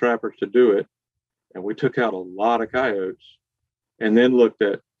professional trappers to do it, and we took out a lot of coyotes, and then looked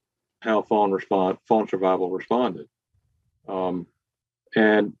at how fawn survival responded.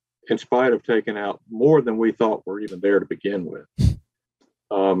 And in spite of taking out more than we thought were even there to begin with,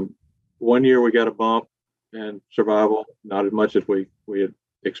 1 year we got a bump in survival, not as much as we had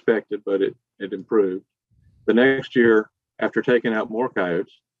expected, but it improved. The next year, after taking out more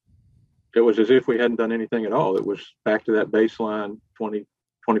coyotes, it was as if we hadn't done anything at all. It was back to that baseline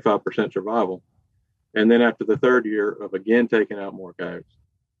 25% survival. And then after the third year of again taking out more coyotes,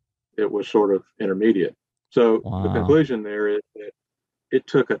 it was sort of intermediate. So the conclusion there is that it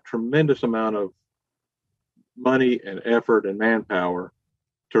took a tremendous amount of money and effort and manpower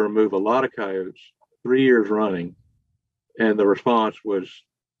to remove a lot of coyotes 3 years running, and the response was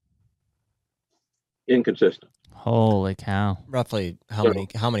inconsistent. Holy cow! Roughly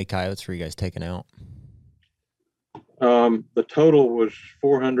how many coyotes were you guys taking out? The total was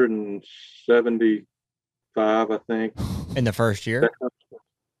 475, I think. In the first year?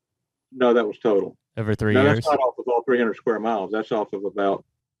 No, that was total. Over 3 years? That's not off of all 300 square miles. That's off of it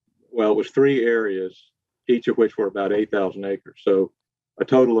was 3 areas, each of which were about 8,000 acres. So a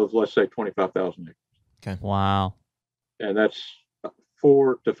total of, let's say, 25,000 acres. Okay. Wow. And that's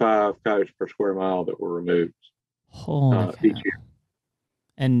 4 to 5 coyotes per square mile that were removed each year.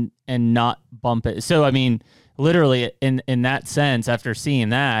 And not bump it. So, I mean, literally in that sense, after seeing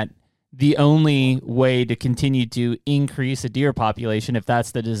that, the only way to continue to increase a deer population, if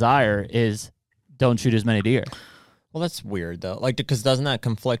that's the desire, is don't shoot as many deer. Well, that's weird though. Like, because doesn't that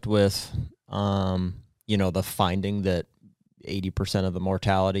conflict with, the finding that 80% of the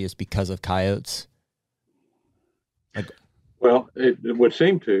mortality is because of coyotes? Well, it would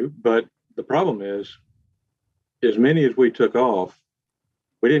seem to, but the problem is, as many as we took off,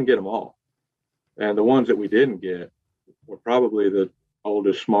 we didn't get them all. And the ones that we didn't get were probably the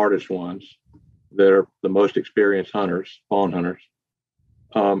oldest, smartest ones that are the most experienced hunters, fawn hunters.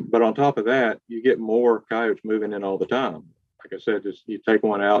 But on top of that, you get more coyotes moving in all the time. Like I said, just you take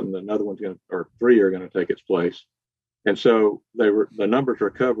one out and another or 3 are going to take its place. And so the numbers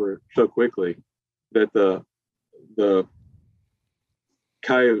recover so quickly that the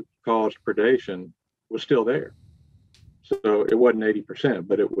coyote caused predation was still there. So it wasn't 80%,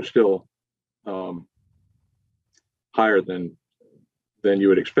 but it was still higher than you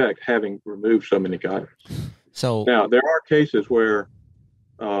would expect, having removed so many coyotes. So now there are cases where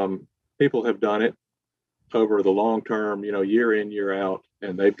people have done it over the long term, year in, year out,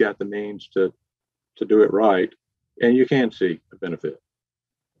 and they've got the means to do it right, and you can see a benefit.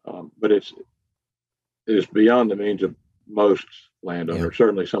 But it is beyond the means of most landowners. Yeah.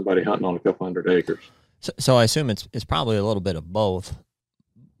 Certainly, somebody hunting on a couple hundred acres. So I assume it's probably a little bit of both.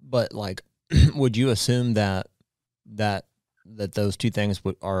 But like, would you assume that those two things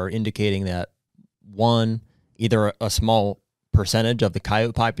are indicating that, one, either a small percentage of the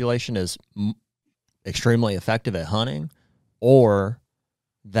coyote population is extremely effective at hunting, or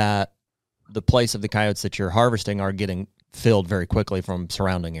that the place of the coyotes that you're harvesting are getting filled very quickly from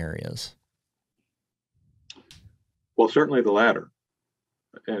surrounding areas? Well, certainly the latter.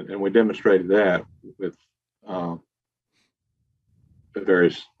 And we demonstrated that with the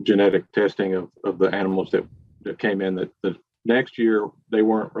various genetic testing of the animals that came in, that the next year they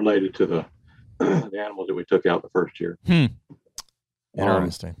weren't related to the animals that we took out the first year.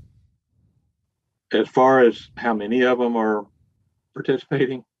 Interesting. As far as how many of them are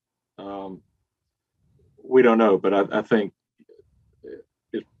participating, we don't know, but I think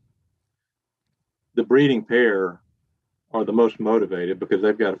the breeding pair are the most motivated because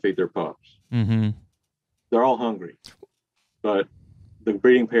they've got to feed their pups. Mm-hmm. They're all hungry, but the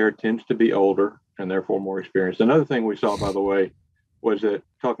breeding pair tends to be older and therefore more experienced. Another thing we saw, by the way, was that,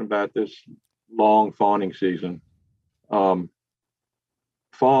 talking about this long fawning season,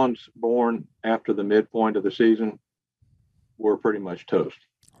 fawns born after the midpoint of the season were pretty much toast.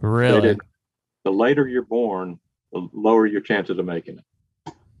 Really? The later you're born, the lower your chances of making it.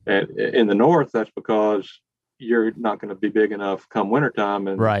 And in the north, that's because you're not going to be big enough come wintertime,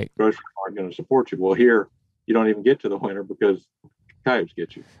 and right. groceries aren't going to support you. Well, here you don't even get to the winter because coyotes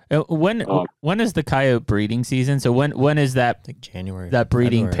get you. When is the coyote breeding season? So when is that? I think January. That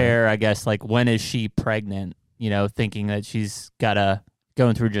breeding February, pair, I guess. Like, when is she pregnant? Thinking that she's gotta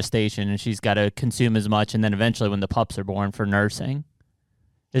going through gestation and she's got to consume as much, and then eventually when the pups are born for nursing.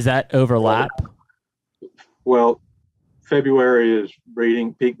 Does that overlap? Well, February is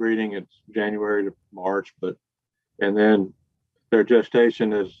peak breeding. It's January to March, and then their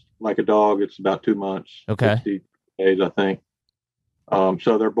gestation is like a dog. It's about 2 months, okay, 60 days, I think.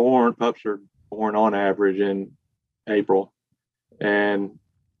 So they're born. Pups are born on average in April, and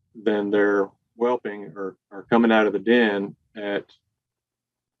then they're whelping or coming out of the den at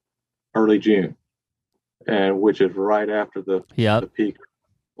early June, and which is right after the peak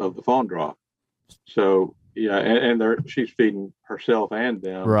of the fawn drop. So yeah, and she's feeding herself and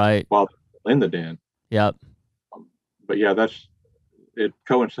them while they're in the den. Yep. But yeah, it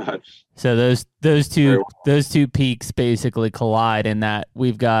coincides. So those two peaks basically collide in that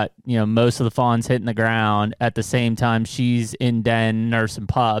we've got, most of the fawns hitting the ground at the same time she's in den nursing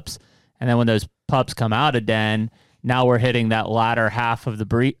pups, and then when those pups come out of den, now we're hitting that latter half of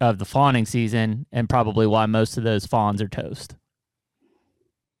the fawning season, and probably why most of those fawns are toast.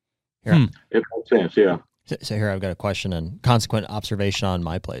 Here, It makes sense, yeah. So here I've got a question and consequent observation on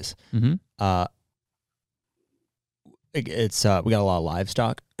my place. Mm-hmm. It's we got a lot of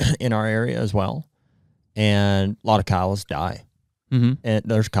livestock in our area as well, and a lot of cows die. Mm-hmm. And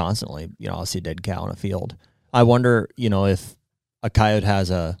there's constantly, I'll see a dead cow in a field. I wonder, if a coyote has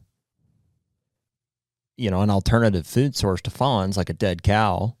an alternative food source to fawns, like a dead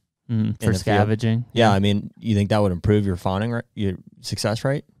cow for scavenging. Yeah, I mean, you think that would improve your fawning your success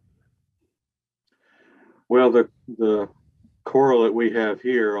rate? Well, the correlate we have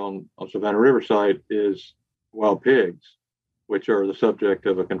here on Savannah Riverside is wild pigs, which are the subject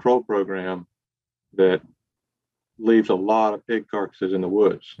of a control program that leaves a lot of pig carcasses in the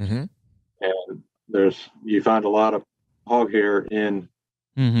woods. Mm-hmm. And you find a lot of hog hair in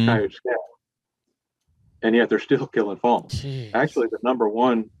coyote scab, and yet they're still killing fawns. Jeez. Actually, the number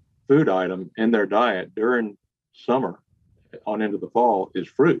one food item in their diet during summer on into the fall is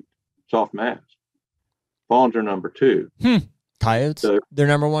fruit, soft mass. Fawns are number two. Coyotes, their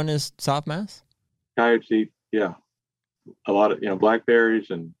number one is soft mass? Coyotes eat, yeah, a lot of, blackberries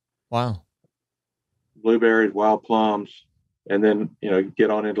and wow, blueberries, wild plums, and then, get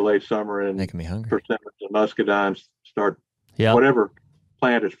on into late summer and making me hungry. Persimmons and muscadines start whatever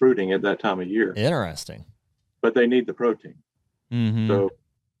plant is fruiting at that time of year. Interesting. But they need the protein. Mm-hmm. So,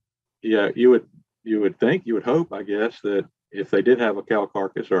 yeah, you would think, you would hope, I guess, that if they did have a cow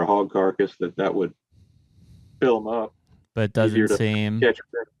carcass or a hog carcass, that would fill them up. But it doesn't seem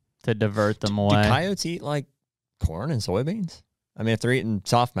to divert them away. Do coyotes eat like corn and soybeans? I mean, if they're eating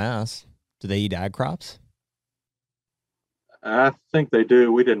soft mass, do they eat ag crops? I think they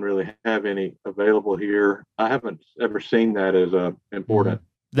do. We didn't really have any available here. I haven't ever seen that as a important.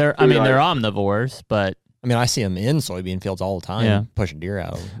 They're omnivores, but I see them in soybean fields all the time, pushing deer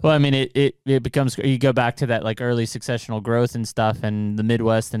out. Well, it becomes, you go back to that like early successional growth and stuff in the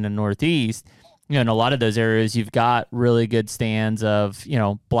Midwest and the Northeast. In a lot of those areas, you've got really good stands of,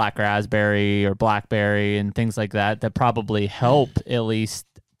 black raspberry or blackberry and things like that probably help at least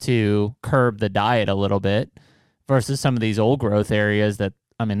to curb the diet a little bit versus some of these old growth areas that,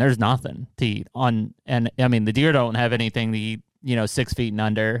 there's nothing to eat on. And the deer don't have anything to eat, 6 feet and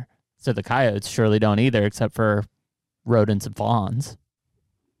under. So the coyotes surely don't either, except for rodents and fawns.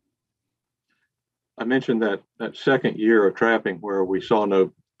 I mentioned that second year of trapping where we saw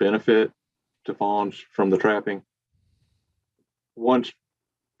no benefit to fawns from the trapping. One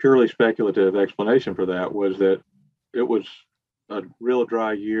purely speculative explanation for that was that it was a real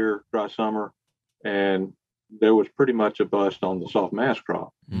dry summer, and there was pretty much a bust on the soft mass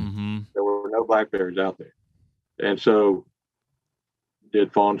crop. Mm-hmm. There were no blackberries out there. And so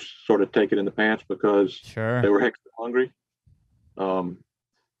did fawns sort of take it in the pants because they were extra hungry? There's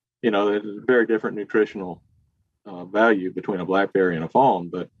a very different nutritional value between a blackberry and a fawn,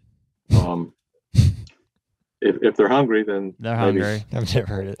 but if they're hungry, then they're hungry. I've never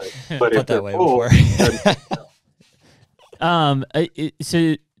heard it but put that way full, before.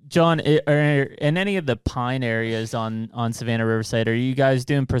 So John, in any of the pine areas on Savannah Riverside, are you guys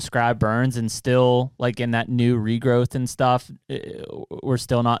doing prescribed burns and still like in that new regrowth and stuff? We're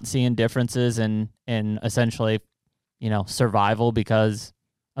still not seeing differences in essentially, survival because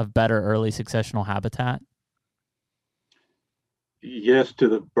of better early successional habitat? Yes, to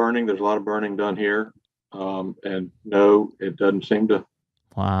the burning. There's a lot of burning done here. And no, it doesn't seem to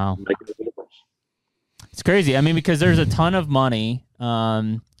make a difference. It's crazy. Because there's a ton of money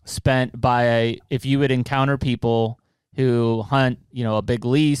spent if you would encounter people who hunt, a big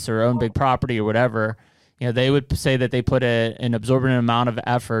lease or own big property or whatever, they would say that they put an absorbent amount of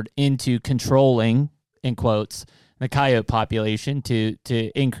effort into controlling, in quotes, the coyote population to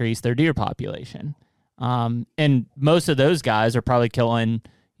increase their deer population. And most of those guys are probably killing,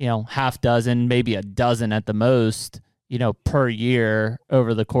 half dozen, maybe a dozen at the most, per year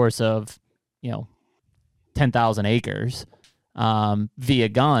over the course of, 10,000 acres, via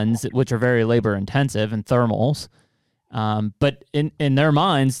guns, which are very labor intensive, and thermals. But in their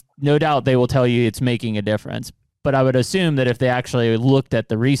minds, no doubt they will tell you it's making a difference. But I would assume that if they actually looked at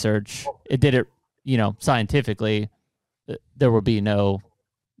the research, it did it, scientifically, there will be no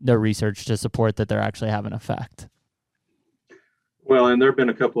research to support that they're actually having an effect. Well, and there have been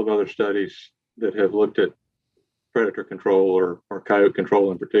a couple of other studies that have looked at predator control or coyote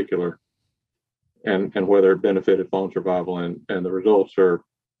control in particular, and whether it benefited fawn survival, and the results are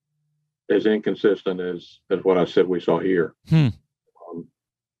as inconsistent as what I said we saw here.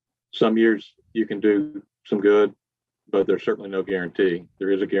 Some years you can do some good, but there's certainly no guarantee.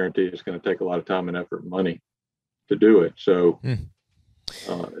 There is a guarantee it's going to take a lot of time and effort and money to do it. So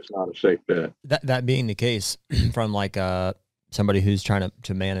it's not a safe bet. That being the case, from like somebody who's trying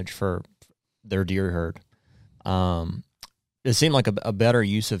to manage for their deer herd, it seemed like a better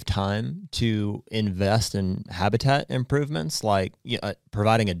use of time to invest in habitat improvements, like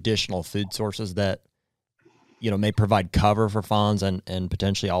providing additional food sources that may provide cover for fawns and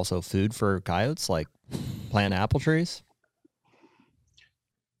potentially also food for coyotes, like plant apple trees.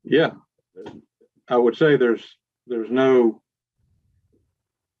 Yeah, I would say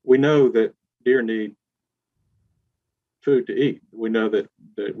we know that deer need food to eat. We know that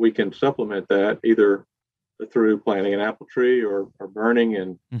we can supplement that either through planting an apple tree or burning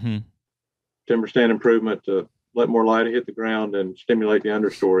and timber stand improvement to let more light hit the ground and stimulate the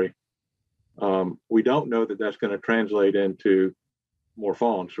understory. We don't know that that's going to translate into more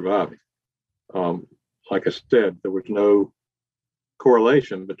fawns surviving. Like I said, there was no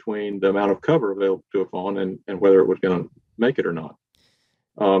correlation between the amount of cover available to a fawn and whether it was going to make it or not.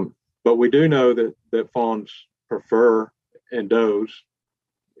 But we do know that fawns prefer, and does,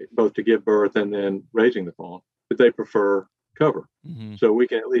 both to give birth and then raising the fawn, that they prefer cover. So we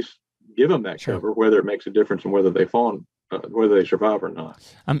can at least give them that cover, whether it makes a difference in whether they whether they survive or not.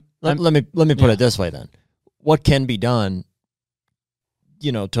 Let me put it this way then. What can be done,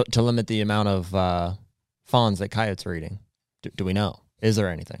 to limit the amount of fawns that coyotes are eating? Do we know? Is there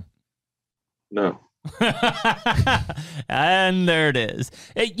anything? No. And there it is.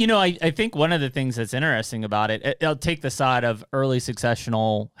 I think one of the things that's interesting about it, I'll take the side of early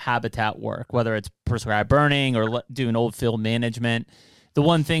successional habitat work, whether it's prescribed burning or doing old field management. The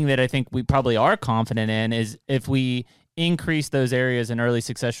one thing that I think we probably are confident in is if we increase those areas in early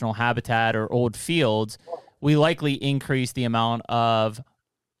successional habitat or old fields, we likely increase the amount of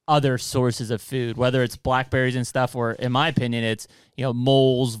other sources of food, whether it's blackberries and stuff, or in my opinion, it's,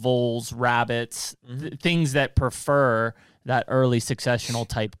 moles, voles, rabbits, things that prefer that early successional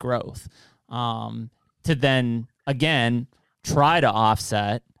type growth, to then again, try to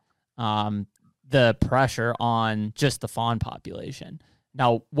offset, the pressure on just the fawn population.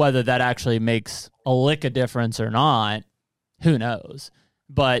 Now, whether that actually makes a lick of difference or not, who knows?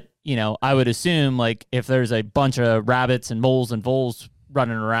 But, I would assume like if there's a bunch of rabbits and moles and voles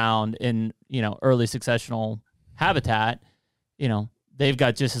running around in, early successional habitat, they've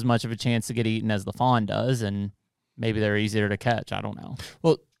got just as much of a chance to get eaten as the fawn does, and maybe they're easier to catch. I don't know.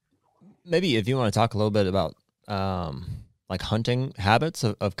 Well, maybe if you want to talk a little bit about like hunting habits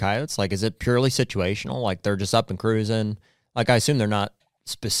of coyotes, like is it purely situational? Like they're just up and cruising? Like I assume they're not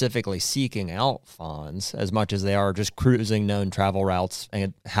specifically seeking out fawns as much as they are just cruising known travel routes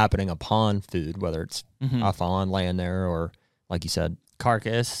and happening upon food, whether it's a fawn laying there or, like you said,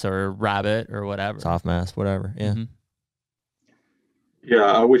 carcass or rabbit or whatever, soft mass, whatever. Yeah. Yeah,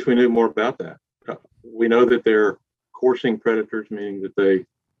 I wish we knew more about that. We know that they're coursing predators, meaning that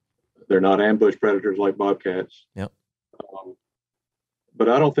they're not ambush predators like bobcats. Yep. But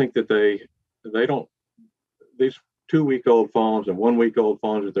I don't think that they don't, these 2-week-old fawns and 1-week-old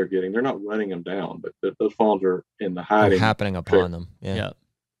fawns that they're getting, they're not running them down, but those fawns are in the hiding. They're happening upon them. Yeah.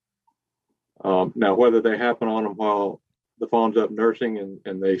 Now, whether they happen on them while the fawn's up nursing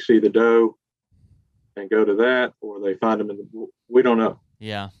and they see the doe and go to that, or they find them we don't know.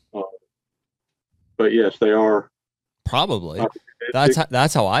 Yeah. But yes, they are. Probably.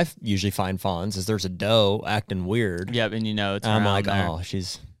 That's how I usually find fawns, is there's a doe acting weird. Yep, and it's I'm like, there.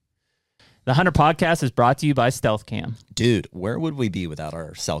 she's... The Hunter Podcast is brought to you by Stealth Cam. Dude, where would we be without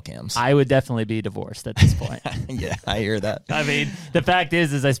our cell cams? I would definitely be divorced at this point. Yeah, I hear that. I mean, the fact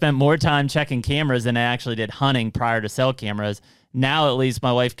is I spent more time checking cameras than I actually did hunting prior to cell cameras. Now, at least,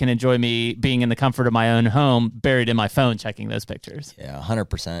 my wife can enjoy me being in the comfort of my own home, buried in my phone, checking those pictures. Yeah,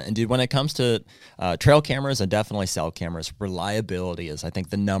 100%. And dude, when it comes to trail cameras and definitely cell cameras, reliability is, I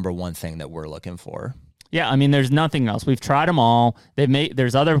think, the number one thing that we're looking for. Yeah, I mean, there's nothing else. We've tried them all.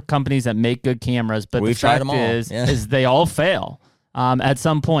 There's other companies that make good cameras, but the fact is they all fail at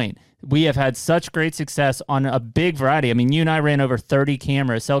some point. we have had such great success on a big variety. I mean, you and I ran over 30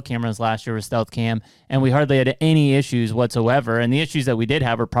 cell cameras last year with Stealth Cam, and we hardly had any issues whatsoever. And the issues that we did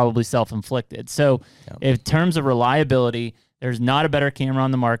have are probably self-inflicted. So in terms of reliability, there's not a better camera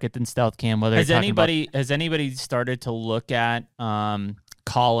on the market than Stealth Cam. Has anybody started to look at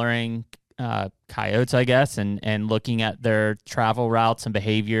collaring coyotes, I guess, and looking at their travel routes and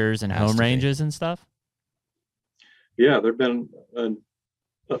behaviors and home ranges and stuff? Yeah, there've been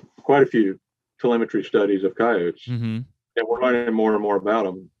quite a few telemetry studies of coyotes, and we're learning more and more about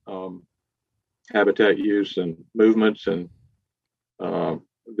them, habitat use and movements, and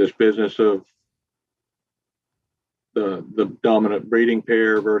this business of the dominant breeding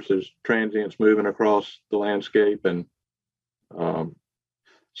pair versus transients moving across the landscape. And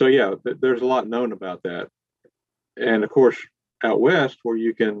so, yeah, there's a lot known about that. And of course, out west, where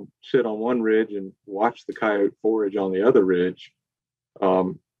you can sit on one ridge and watch the coyote forage on the other ridge,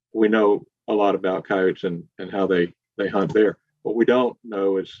 we know a lot about coyotes and how they hunt there. What we don't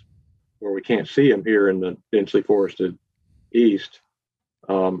know is where we can't see them here in the densely forested east.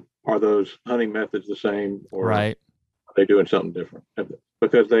 Are those hunting methods the same, or are they doing something different?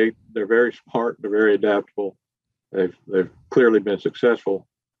 Because they're very smart, they're very adaptable. They've clearly been successful.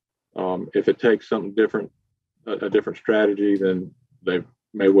 If it takes something different, a different strategy, then they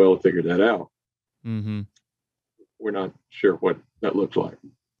may well have figured that out. We're not sure what that looks like.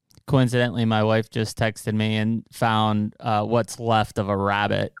 Coincidentally, my wife just texted me and found what's left of a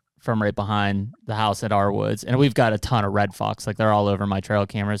rabbit from right behind the house at our woods. And we've got a ton of red fox, like they're all over my trail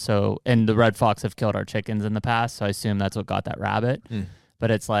cameras. So, and the red fox have killed our chickens in the past. So I assume that's what got that rabbit.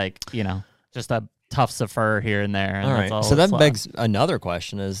 But it's like, just a tufts of fur here and there. And all right. So that begs another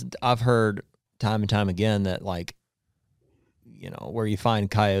question is, I've heard time and time again that, like, where you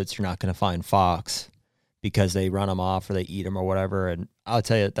find coyotes, you're not going to find fox because they run them off or they eat them or whatever. And I'll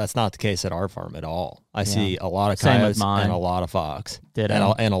tell you, that's not the case at our farm at all. I see a lot of coyotes and a lot of fox and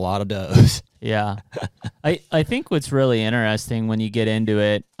a lot of does. Yeah. I think what's really interesting when you get into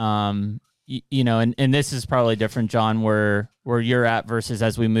it, and this is probably different, John, where you're at versus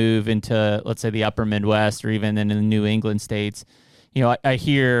as we move into, let's say, the upper Midwest or even in the New England states, I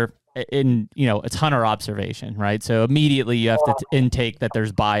hear it's hunter observation, right? So immediately you have to intake that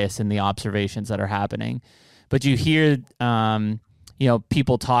there's bias in the observations that are happening. But you hear,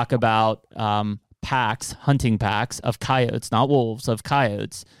 people talk about hunting packs of coyotes, not wolves, of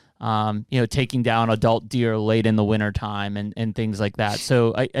coyotes, taking down adult deer late in the wintertime and things like that.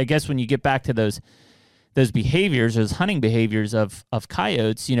 So I guess when you get back to those behaviors, those hunting behaviors of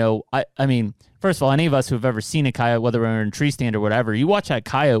coyotes, I mean, first of all, any of us who have ever seen a coyote, whether we're in a tree stand or whatever, you watch that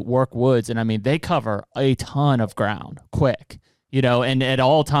coyote work woods, and I mean, they cover a ton of ground quick, and at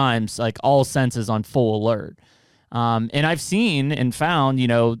all times, like all senses on full alert. And I've seen and found,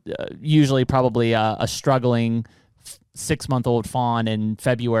 usually probably a struggling 6-month-old fawn in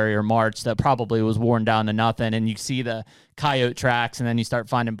February or March that probably was worn down to nothing, and you see the coyote tracks, and then you start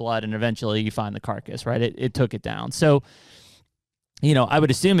finding blood, and eventually you find the carcass, right? It took it down. So, I would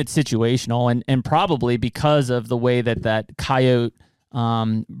assume it's situational, and probably because of the way that coyote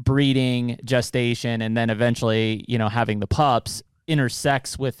breeding, gestation, and then eventually, having the pups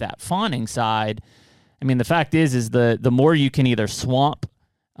intersects with that fawning side. I mean, the fact is the more you can either swamp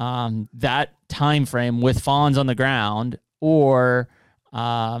that time frame with fawns on the ground, or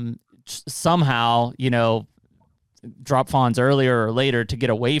somehow, drop fawns earlier or later to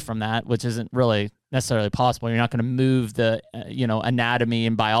get away from that, which isn't really necessarily possible. You're not going to move the, anatomy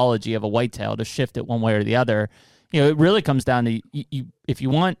and biology of a whitetail to shift it one way or the other. It really comes down to if you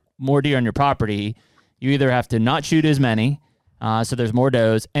want more deer on your property, you either have to not shoot as many, so there's more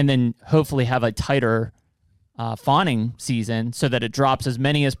does, and then hopefully have a tighter fawning season so that it drops as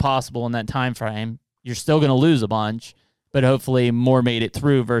many as possible in that time frame. You're still going to lose a bunch, but hopefully more made it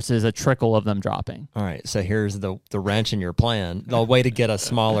through versus a trickle of them dropping. All right, so here's the wrench in your plan. The way to get a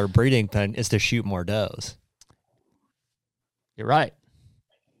smaller breeding pen is to shoot more does. You're right.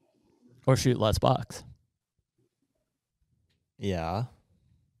 Or shoot less bucks. Yeah,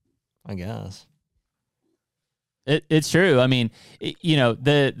 I guess. It's true. I mean,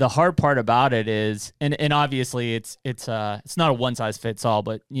 the hard part about it is, and obviously it's not a one size fits all,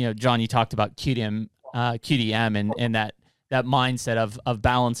 but John, you talked about QDM and that mindset of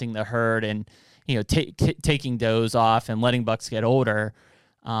balancing the herd and taking does off and letting bucks get older.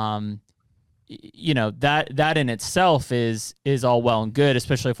 That in itself is all well and good,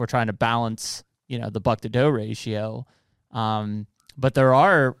 especially if we're trying to balance the buck to doe ratio. But there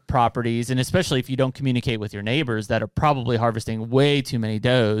are properties, and especially if you don't communicate with your neighbors, that are probably harvesting way too many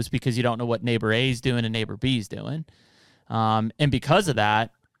does because you don't know what neighbor A is doing and neighbor B is doing. And because of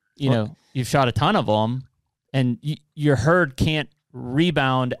that, you've shot a ton of them, and your herd can't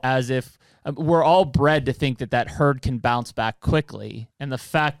rebound as if we're all bred to think that herd can bounce back quickly. And the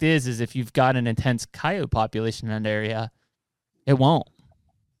fact is if you've got an intense coyote population in an area, it won't.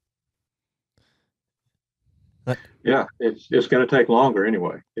 Yeah, it's going to take longer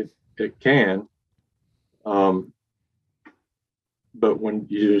anyway. It can, but when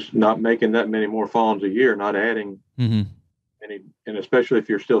you're just not making that many more fawns a year, not adding any, and especially if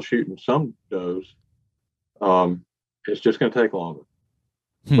you're still shooting some does, it's just going to take longer.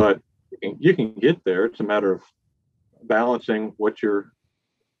 But you can get there. It's a matter of balancing what you're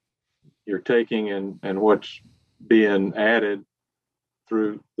taking and what's being added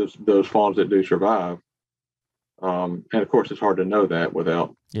through those fawns that do survive. And of course, it's hard to know that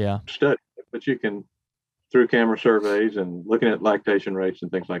without study. But you can, through camera surveys and looking at lactation rates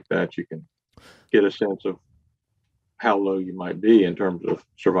and things like that, you can get a sense of how low you might be in terms of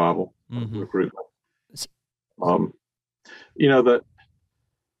survival recruitment.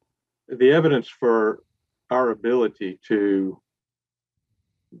 The evidence for our ability to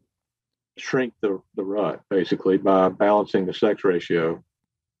shrink the rut, basically by balancing the sex ratio,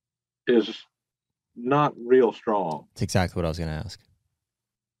 is not real strong. That's exactly what I was going to ask.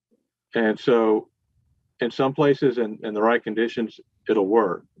 And so in some places and in the right conditions, it'll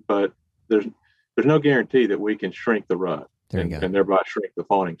work, but there's no guarantee that we can shrink the rut and thereby shrink the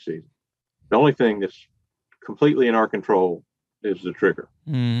fawning season. The only thing that's completely in our control is the trigger.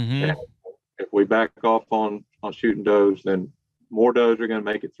 And if we back off on shooting does, then more does are going to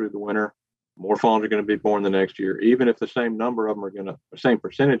make it through the winter. More fawns are going to be born the next year, even if the same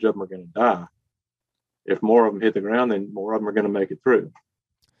percentage of them are going to die. If more of them hit the ground, then more of them are going to make it through.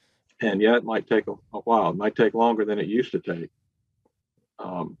 And yeah, it might take a while. It might take longer than it used to take.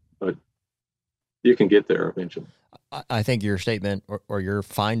 But you can get there eventually. I think your statement or your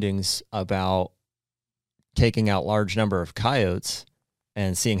findings about taking out large number of coyotes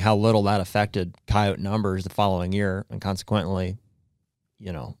and seeing how little that affected coyote numbers the following year, and consequently,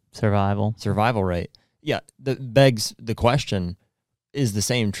 survival rate. Yeah, that begs the question: is the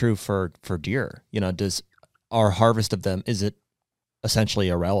same true for deer? Does our harvest of them, is it essentially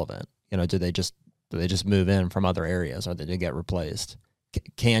irrelevant? Do they just move in from other areas, or do they get replaced?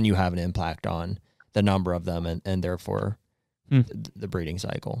 Can you have an impact on the number of them and therefore the breeding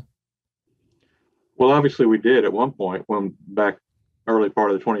cycle? Well, obviously we did at one point, when back early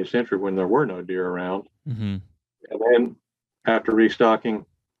part of the 20th century, when there were no deer around. And then after restocking,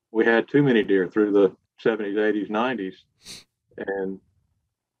 we had too many deer through the 70s, 80s, 90s. And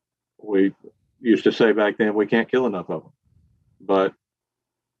we used to say back then, we can't kill enough of them. But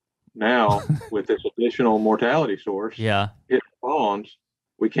now with this additional mortality source, it fawns,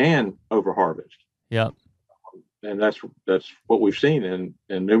 we can overharvest. Yep. And that's what we've seen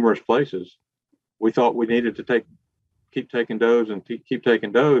in numerous places. We thought we needed to keep taking does and keep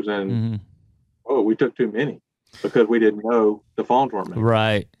taking does, and we took too many because we didn't know the fawns weren't many.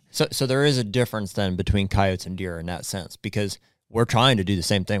 Right. So there is a difference then between coyotes and deer in that sense, because we're trying to do the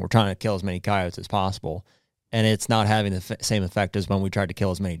same thing. We're trying to kill as many coyotes as possible, and it's not having the same effect as when we tried to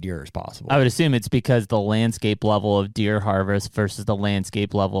kill as many deer as possible. I would assume it's because the landscape level of deer harvest versus the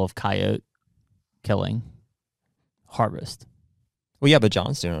landscape level of coyote killing harvest. Well, yeah, but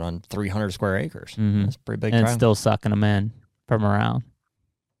John's doing it on 300 square acres. That's a pretty big and trial. Still sucking them in from around.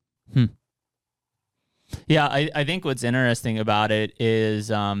 Yeah, I think what's interesting about it is,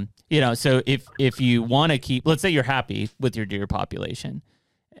 so if you want to keep, let's say you're happy with your deer population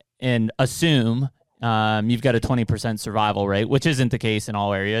and assume you've got a 20% survival rate, which isn't the case in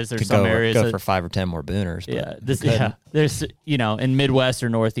all areas. There's some areas go for 5 or 10 more booners. There's, in Midwest or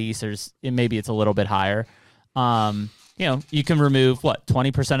Northeast, maybe it's a little bit higher. You can remove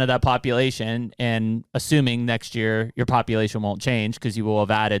 20% of that population, and assuming next year your population won't change because you will have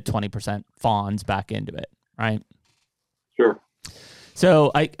added 20% fawns back into it, right? Sure.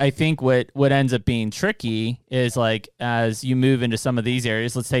 So I think what ends up being tricky is, like, as you move into some of these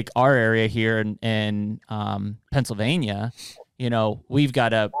areas, let's take our area here in Pennsylvania, we've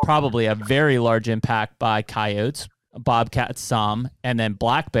got probably a very large impact by coyotes, bobcats some, and then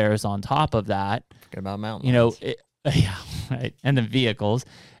black bears on top of that. Forget about mountain lions. Yeah, right. And the vehicles.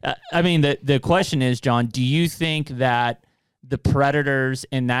 The question is, John, do you think that the predators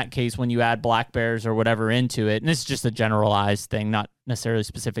in that case, when you add black bears or whatever into it, and this is just a generalized thing, not necessarily a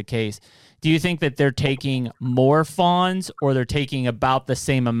specific case, do you think that they're taking more fawns, or they're taking about the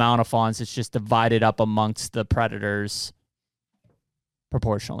same amount of fawns? It's just divided up amongst the predators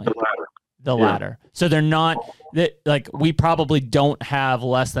proportionally. the Yeah. latter. So they're not like we probably don't have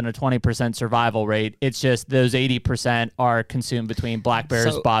less than a 20% survival rate. It's just those 80% are consumed between black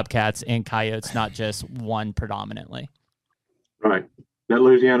bears, So- bobcats, and coyotes, not just one predominantly. Right. That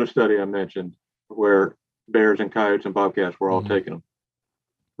Louisiana study I mentioned, where bears and coyotes and bobcats were all Mhm. taking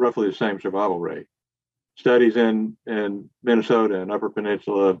roughly the same survival rate. Studies in Minnesota and Upper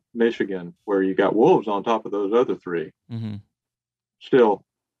Peninsula, Michigan, where you got wolves on top of those other three, Mm-hmm. still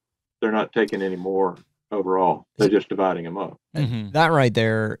they're not taking any more overall. They're just dividing them up. Mm-hmm. That right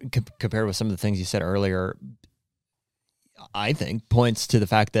there, compared with some of the things you said earlier, I think points to the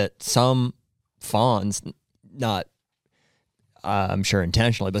fact that some fawns, not I'm sure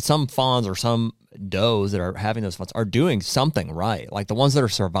intentionally, but some fawns or some does that are having those fawns are doing something right. Like the ones that are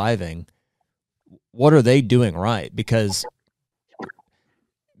surviving, what are they doing right? Because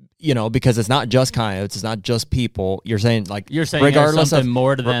because it's not just coyotes, it's not just people. You're saying Regardless there's something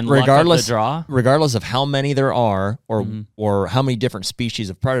more than luck of the draw. Regardless of how many there are, or Mhm. or how many different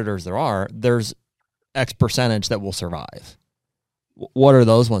species of predators there are, there's X percentage that will survive. What are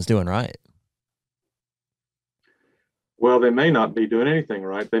those ones doing right? Well, they may not be doing anything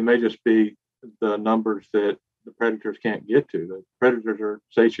right. They may just be the numbers that the predators can't get to. The predators are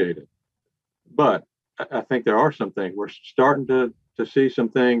satiated. But I think there are some things. We're starting to see some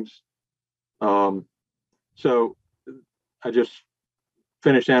things. So I just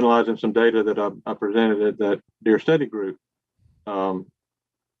finished analyzing some data that I presented at that deer study group back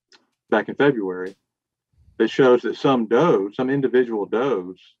in February that shows that some individual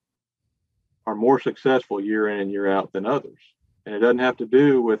does are more successful year in and year out than others. And it doesn't have to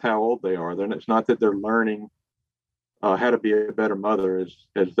do with how old they are. Then it's not that they're learning how to be a better mother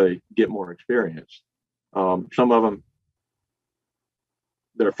as they get more experience. Some of them,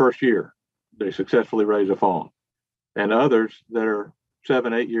 their first year, they successfully raise a fawn. And others that are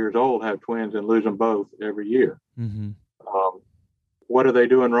 7, 8 years old have twins and lose them both every year. Mm-hmm. What are they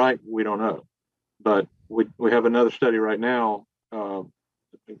doing right? We don't know. But we have another study right now.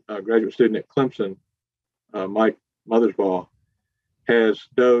 A graduate student at Clemson, Mike Mothersbaugh, has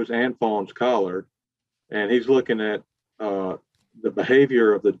does and fawns collared, and he's looking at the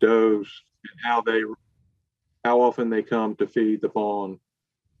behavior of the does and how often they come to feed the fawn,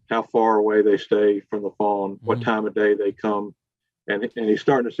 how far away they stay from the fawn, what time of day they come, and he's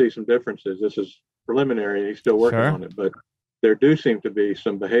starting to see some differences. This is preliminary, and he's still working Sure. on it, but there do seem to be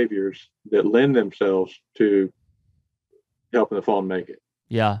some behaviors that lend themselves to helping the fawn make it.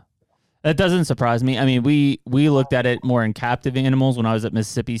 Yeah. That doesn't surprise me. I mean, we looked at it more in captive animals when I was at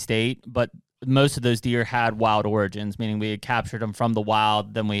Mississippi State, but most of those deer had wild origins, meaning we had captured them from the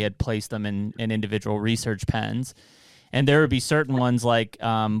wild, then we had placed them in individual research pens. And there would be certain ones like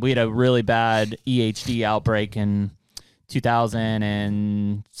we had a really bad EHD outbreak in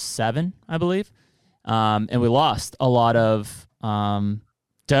 2007, I believe. And we lost a lot of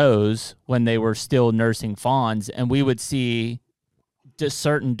does when they were still nursing fawns, and we would see just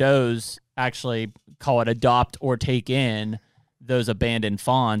certain does actually call it adopt or take in those abandoned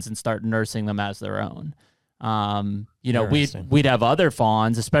fawns and start nursing them as their own. We'd have other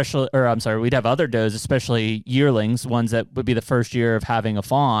fawns, we'd have other does, especially yearlings, ones that would be the first year of having a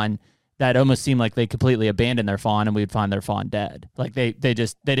fawn, that almost seemed like they completely abandoned their fawn, and we'd find their fawn dead. Like they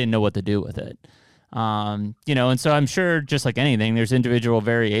didn't know what to do with it. And so I'm sure, just like anything, there's individual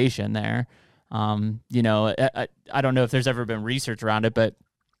variation there. I don't know if there's ever been research around it, but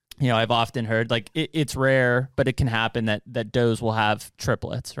I've often heard like it's rare, but it can happen that does will have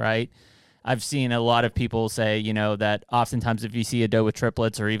triplets, right? I've seen a lot of people say, that oftentimes if you see a doe with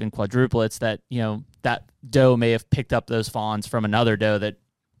triplets or even quadruplets, that, that doe may have picked up those fawns from another doe that,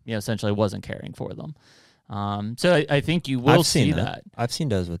 essentially wasn't caring for them. So I think you will see that. I've seen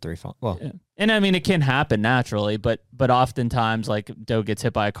does with 3 fawns. Well, yeah. And I mean, it can happen naturally, but oftentimes, like, doe gets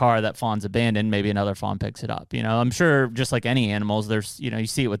hit by a car, that fawn's abandoned, maybe another fawn picks it up. I'm sure, just like any animals, there's, you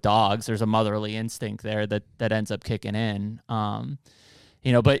see it with dogs, there's a motherly instinct there that ends up kicking in.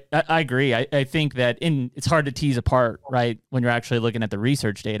 But I agree. I think that it's hard to tease apart, right, when you're actually looking at the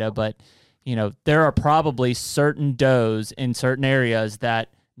research data, but, there are probably certain does in certain areas that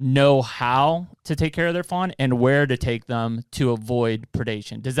know how to take care of their fawn and where to take them to avoid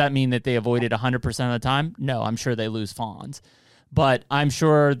predation. Does that mean that they avoid it 100% of the time? No, I'm sure they lose fawns. But I'm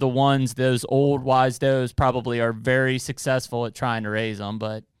sure those old wise does probably are very successful at trying to raise them,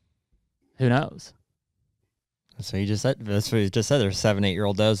 but who knows? So you just said, that's what you just said. There's 7,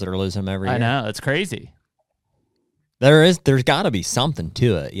 8-year-old does that are losing them every year. I know, it's crazy. There's got to be something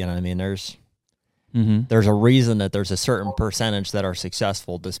to it. You know what I mean? There's a reason that there's a certain percentage that are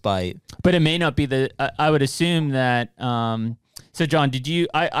successful despite. But it may not be I would assume that So John, did you,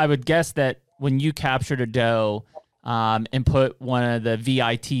 I would guess that when you captured a doe and put one of the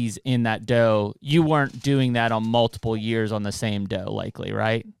VITs in that doe, you weren't doing that on multiple years on the same doe, likely,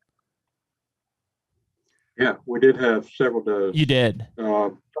 right? Yeah, we did have several does. You did.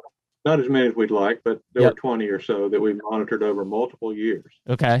 Not as many as we'd like, but there were 20 or so that we monitored over multiple years.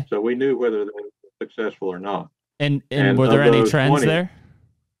 Okay. So we knew whether they were successful or not. And were there any trends 20, there?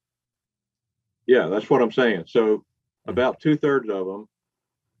 Yeah, that's what I'm saying. So about 2/3 of them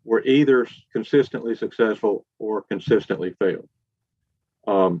were either consistently successful or consistently failed.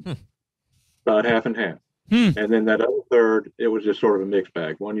 About half and half. And then that other third, it was just sort of a mixed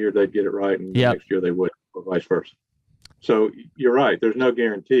bag. One year they'd get it right, and the next year they would, or vice versa. So you're right. There's no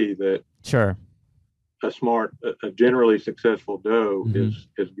guarantee that a generally successful doe is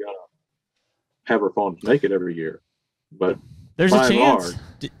gonna have her fawns make it every year. But there's a chance.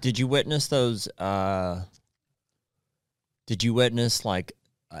 Did you witness those? Did you witness like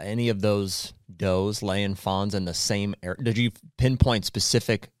any of those does laying fawns in the same area? Did you pinpoint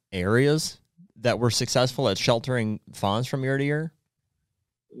specific areas that were successful at sheltering fawns from year to year?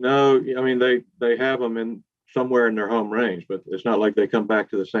 No, I mean they have them in somewhere in their home range, but it's not like they come back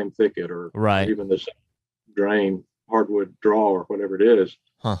to the same thicket or even the same drain, hardwood draw, or whatever it is.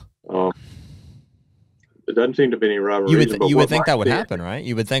 It doesn't seem to be any rivalry. You would think that would happen, right?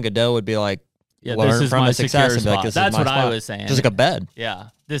 You would think a doe would be like, this is my secure spot. That's what I was saying. Just like a bed.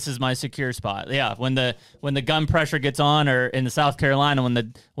 Yeah, this is my secure spot. Yeah, when the gun pressure gets on, or in the South Carolina,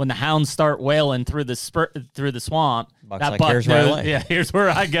 when the hounds start wailing through the swamp, Buck's that like, buck knows, here's where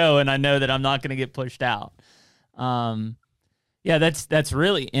I go, and I know that I'm not going to get pushed out. Yeah, that's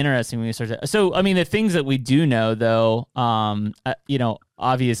really interesting when you start to. So, I mean, the things that we do know, though,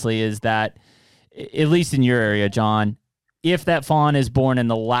 obviously, is that at least in your area, John, if that fawn is born in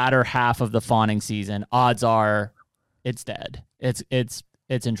the latter half of the fawning season, odds are it's dead. It's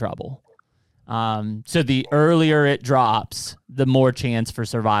in trouble. So the earlier it drops, the more chance for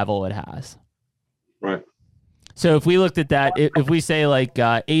survival it has. Right. So if we looked at that, if we say like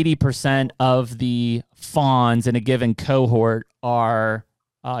 80% of the fawns in a given cohort are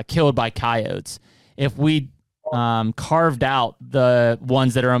killed by coyotes, if we carved out the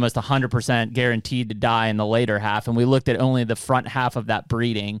ones that are almost 100% guaranteed to die in the later half, and we looked at only the front half of that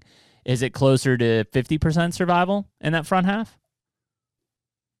breeding, is it closer to 50% survival in that front half?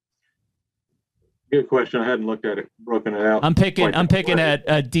 Good question. I hadn't looked at it, broken it out. I'm picking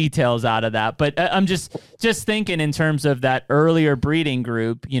at details out of that, but I'm just thinking in terms of that earlier breeding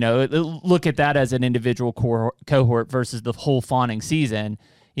group. Look at that as an individual cohort versus the whole fawning season.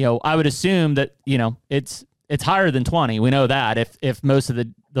 I would assume that it's higher than 20. We know that if most of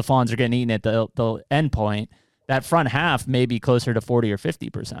the fawns are getting eaten at the end point, that front half may be closer to 40 or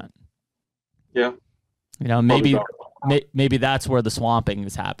 50%. Yeah. Maybe that's where the swamping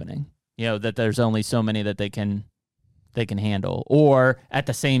is happening. That there's only so many that they can handle, or at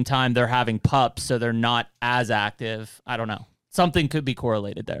the same time they're having pups, so they're not as active. I don't know. Something could be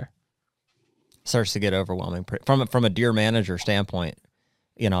correlated there. Starts to get overwhelming from a deer manager standpoint.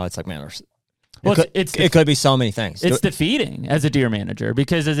 It's like, man, it could be so many things. It's defeating as a deer manager,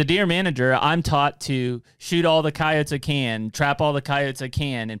 because as a deer manager, I'm taught to shoot all the coyotes I can, trap all the coyotes I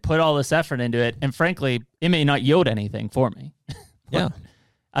can, and put all this effort into it. And frankly, it may not yield anything for me. Yeah.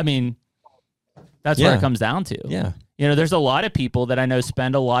 I mean, that's where it comes down to. Yeah. There's a lot of people that I know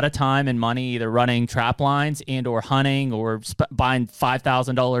spend a lot of time and money either running trap lines and or hunting or buying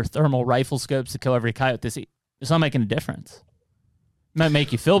 $5,000 thermal rifle scopes to kill every coyote. It's not making a difference. It might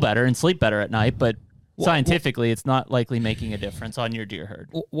make you feel better and sleep better at night, but scientifically, it's not likely making a difference on your deer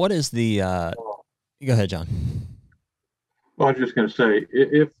herd. What is the go ahead, John. Well, I was just going to say,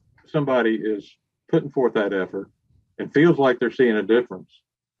 if somebody is putting forth that effort and feels like they're seeing a difference,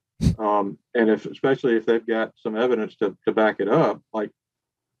 and especially if they've got some evidence to back it up, like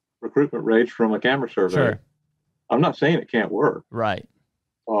recruitment rates from a camera survey. Sure. I'm not saying it can't work. Right.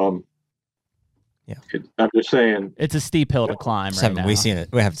 I'm just saying it's a steep hill to climb right now. We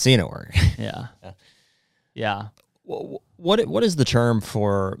haven't seen it work. Yeah. What is the term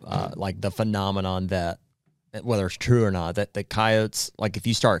for like the phenomenon that, whether it's true or not, that the coyotes, like if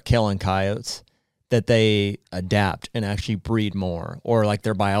you start killing coyotes, that they adapt and actually breed more, or like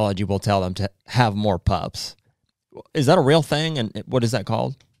their biology will tell them to have more pups? Is that a real thing? And what is that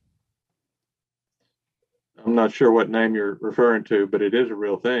called? I'm not sure what name you're referring to, but it is a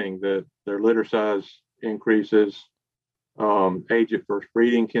real thing that their litter size increases. Age at first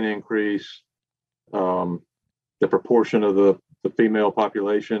breeding can increase. The proportion of the female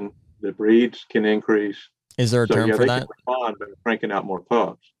population that breeds can increase. Is there a term for that? They can respond by cranking out more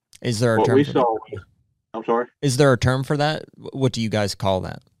pups. Is there a what term we for saw that? I'm sorry. Is there a term for that? What do you guys call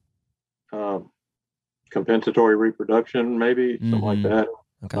that? Uh, Compensatory reproduction, maybe something like that.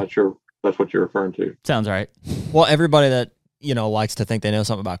 Okay. Not sure if that's what you're referring to. Sounds right. Well, everybody that, likes to think they know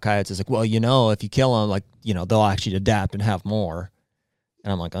something about coyotes is like, well, if you kill them, like, they'll actually adapt and have more.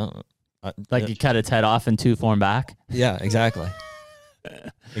 And I'm like, oh. Like you cut its head off and two form back. Yeah, exactly.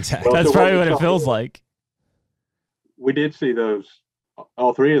 Exactly. Well, That's so probably what what we it saw- feels like. We did see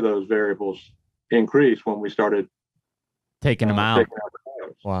all three of those variables increase when we started Taking them out. taking out the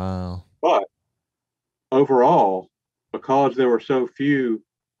coyotes. Wow. But overall, because there were so few,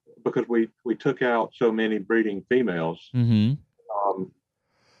 because we took out so many breeding females, Mm-hmm.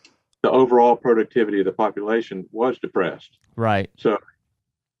 the overall productivity of the population was depressed. Right. So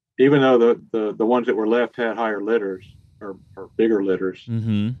even though the ones that were left had higher litters or bigger litters,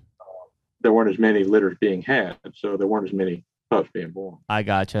 Mm-hmm. there weren't as many litters being had. So there weren't as many pups being born. I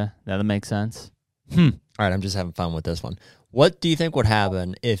gotcha. That makes sense. All right, I'm just having fun with this one. What do you think would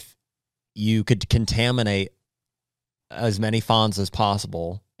happen if you could contaminate as many fawns as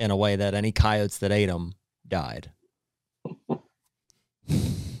possible in a way that any coyotes that ate them died?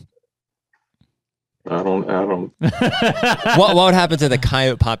 I don't. What would happen to the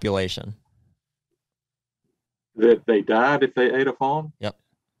coyote population? That they died if they ate a fawn? Yep.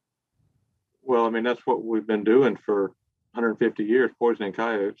 Well, I mean, that's what we've been doing for 150 years, poisoning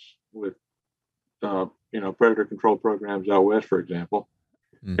coyotes with, predator control programs out west, for example.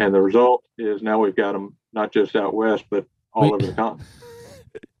 And the result is now we've got them not just out west, but all over the continent.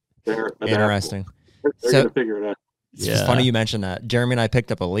 They're Interesting. They're So- going to figure it out. It's funny you mentioned that. Jeremy and I picked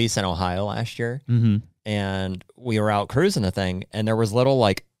up a lease in Ohio last year, Mm-hmm. and we were out cruising the thing, and there was little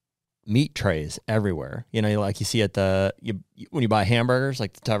like meat trays everywhere. Like you see at when you buy hamburgers,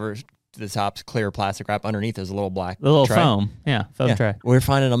 like the top's clear plastic wrap, underneath is a little black The little tray. foam. Yeah, foam Yeah. tray. We were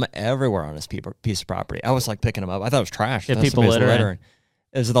finding them everywhere on this piece of property. I was like picking them up. I thought it was trash. Yeah, I thought people somebody was littering.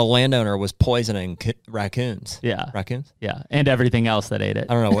 It was the landowner was poisoning raccoons. Yeah. Raccoons? Yeah. And everything else that ate it.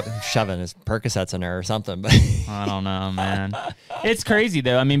 I don't know what shoving his Percocets in there or something, but I don't know, man. It's crazy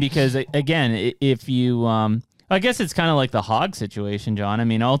though. I mean, because again, if you, I guess it's kind of like the hog situation, John. I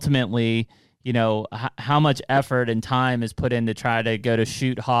mean, ultimately, how much effort and time is put in to try to go to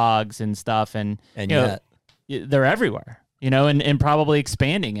shoot hogs and stuff, and yet they're everywhere, and probably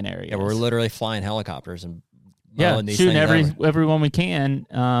expanding in areas. yeah, we're literally flying helicopters and Yeah, mowing these shooting things over. everyone we can.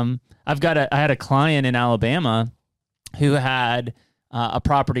 I had a client in Alabama who had a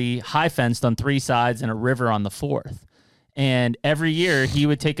property high fenced on 3 sides and a river on the 4th. And every year he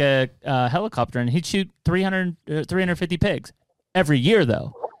would take a helicopter and he'd shoot 350 pigs. Every year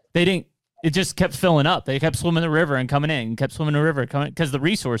though, it just kept filling up. They kept swimming the river and coming in, and kept swimming the river, coming because the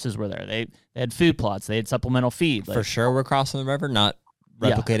resources were there. They had food plots, they had supplemental feed. For sure, we're crossing the river, not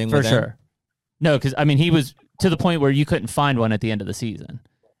replicating for within. sure. No, because I mean he was to the point where you couldn't find one at the end of the season,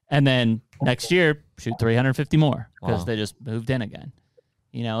 and then next year shoot 350 more because Wow. they just moved in again.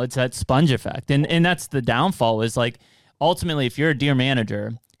 It's that sponge effect, and that's the downfall. Is like ultimately if you're a deer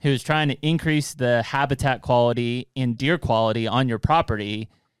manager who's trying to increase the habitat quality and deer quality on your property,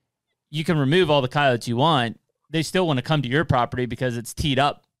 you can remove all the coyotes you want. They still want to come to your property because it's teed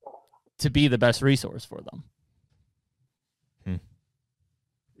up to be the best resource for them.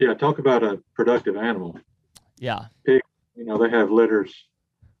 Yeah, talk about a productive animal. Yeah. They have litters,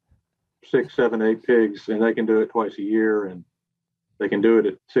 6, 7, 8 pigs, and they can do it twice a year, and they can do it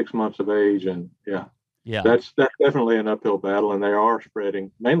at 6 months of age. And Yeah. that's definitely an uphill battle, and they are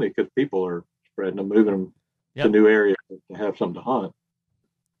spreading mainly because people are spreading them, moving them Yep. to new areas to have something to hunt.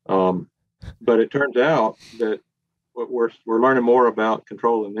 But it turns out that we're learning more about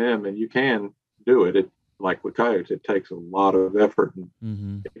controlling them, and you can do it. Like with coyotes, it takes a lot of effort and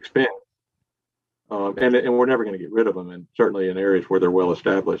Mm-hmm. expense. And we're never going to get rid of them, and certainly in areas where they're well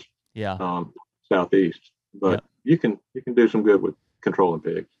established, Yeah. southeast. But you can do some good with controlling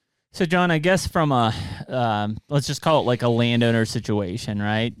pigs. So, John, I guess from let's just call it like a landowner situation,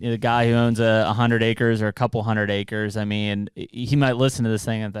 right? The guy who owns 100 acres or a couple hundred acres, I mean, he might listen to this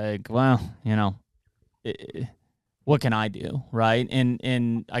thing and think, well, what can I do, right?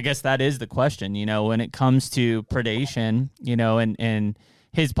 And I guess that is the question, when it comes to predation, and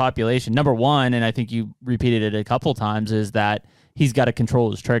his population. Number one, and I think you repeated it a couple times, is that he's got to control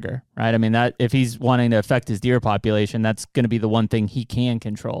his trigger, right? I mean, that if he's wanting to affect his deer population, that's going to be the one thing he can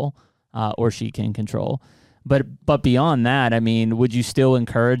control, or she can control. But beyond that, I mean, would you still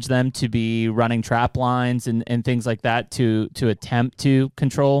encourage them to be running trap lines and things like that to attempt to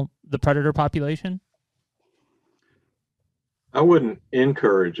control the predator population? I wouldn't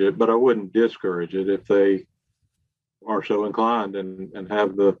encourage it, but I wouldn't discourage it if they are so inclined and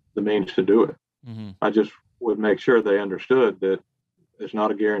have the means to do it. Mm-hmm. I just would make sure they understood that it's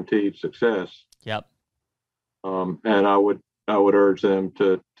not a guaranteed success. Yep. And I would urge them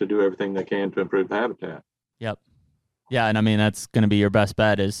to do everything they can to improve the habitat. Yep. Yeah, and I mean that's going to be your best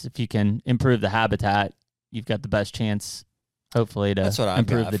bet is if you can improve the habitat, you've got the best chance, hopefully, to That's what I've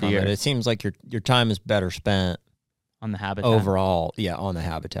improve got the from deer. It seems like your time is better spent On the habitat overall. Yeah, on the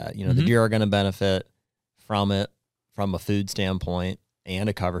habitat. You know, the Mhm. deer are going to benefit from it from a food standpoint and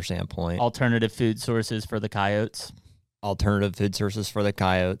a cover standpoint. Alternative food sources for the coyotes. Alternative food sources for the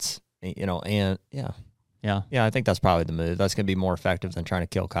coyotes. You know, and yeah, I think that's probably the move. That's going to be more effective than trying to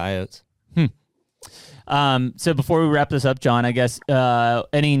kill coyotes. So before we wrap this up, John, I guess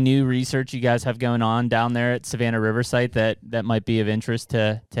any new research you guys have going on down there at Savannah River Site that might be of interest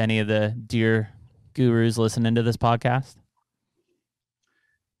to any of the deer gurus listening to this podcast?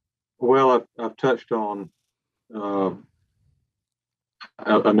 Well, I've touched on.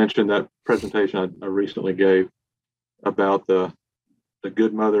 I mentioned that presentation I recently gave about the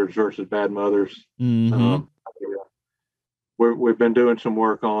good mothers versus bad mothers. Mm-hmm. We've been doing some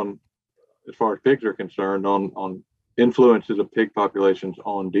work on, as far as pigs are concerned, on influences of pig populations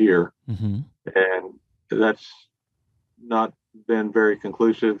on deer, Mm-hmm. and that's not been very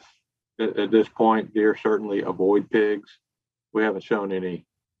conclusive at this point. Deer certainly avoid pigs. We haven't shown any,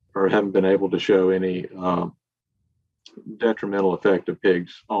 or haven't been able to show any detrimental effect of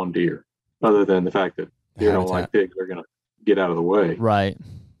pigs on deer, other than the fact that deer don't like pigs, they're going to get out of the way. Right.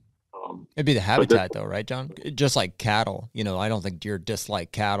 It'd be the habitat, though, right, John? Just like cattle. You know, I don't think deer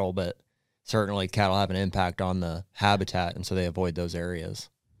dislike cattle, but certainly cattle have an impact on the habitat, and so they avoid those areas.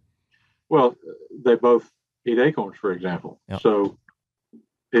 Well, they both eat acorns, for example. Yep. So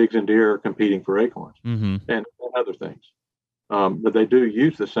pigs and deer are competing for acorns Mm-hmm. and other things. But they do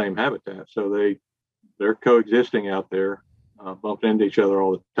use the same habitat. So they're coexisting out there, bumping into each other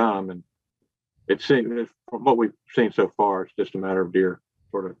all the time. And it seems, from what we've seen so far, it's just a matter of deer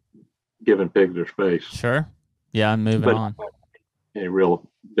sort of giving pigs their space. Sure. Yeah, I'm moving But on. any real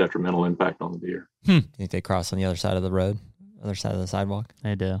detrimental impact on the deer. You think they cross on the other side of the road, other side of the sidewalk?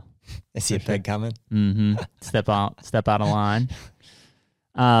 They do. They see a pig coming. Mm-hmm. Step out of line.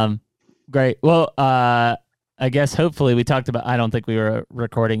 Great. Well, I guess hopefully we talked about, I don't think we were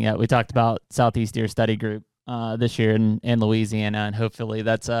recording yet. We talked about Southeast Deer Study Group this year in Louisiana, and hopefully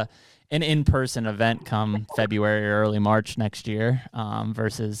that's an in-person event come February or early March next year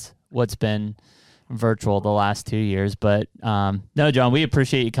versus what's been virtual the last 2 years. But no, John, we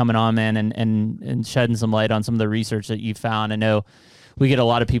appreciate you coming on, man, and shedding some light on some of the research that you found. I know we get a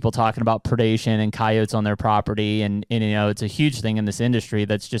lot of people talking about predation and coyotes on their property, and you know, it's a huge thing in this industry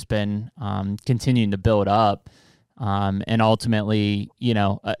that's just been continuing to build up. And ultimately, you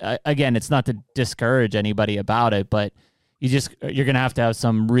know, again, it's not to discourage anybody about it, but you're going to have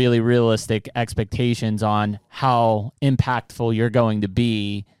some really realistic expectations on how impactful you're going to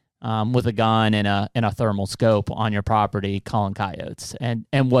be with a gun and a thermal scope on your property calling coyotes,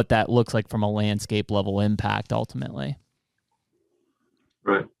 and what that looks like from a landscape level impact ultimately.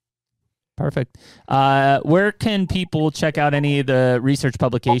 Right. Perfect. Where can people check out any of the research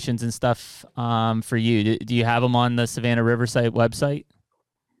publications and stuff for you? Do you have them on the Savannah River Site website?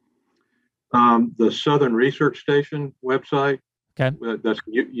 The Southern Research Station website. Okay. That's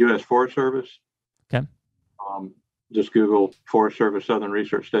U.S. Forest Service. Okay. Just Google Forest Service Southern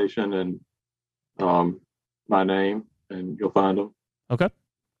Research Station and my name, and you'll find them. Okay.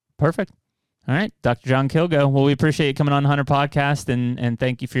 Perfect. All right, Dr. John Kilgo. Well, we appreciate you coming on the Hunter Podcast, and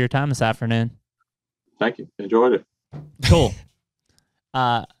thank you for your time this afternoon. Thank you. Enjoyed it. Cool.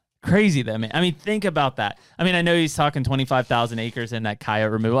 Crazy, though, man. I mean, think about that. I mean, I know he's talking 25,000 acres in that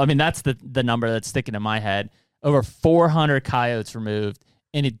coyote removal. I mean, that's the number that's sticking in my head. Over 400 coyotes removed,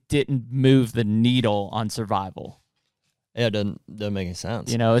 and it didn't move the needle on survival. Yeah, it doesn't make any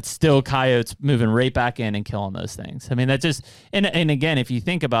sense. You know, it's still coyotes moving right back in and killing those things. I mean, that just, and again, if you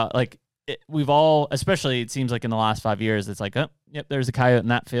think about, like, we've all, especially it seems like in the last 5 years, it's like, oh, yep, there's a coyote in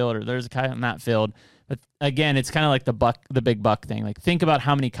that field, or there's a coyote in that field. But again, it's kind of like the big buck thing. Like, think about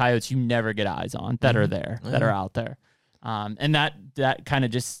how many coyotes you never get eyes on that are there, that are out there. And that kind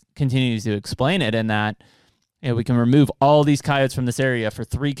of just continues to explain it, in that, you know, we can remove all these coyotes from this area for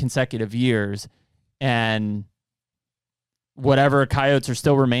 3 consecutive years, and whatever coyotes are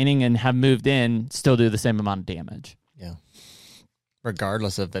still remaining and have moved in still do the same amount of damage. Yeah.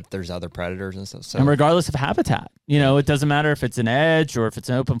 Regardless of if there's other predators and stuff. So. And regardless of habitat, you know, it doesn't matter if it's an edge or if it's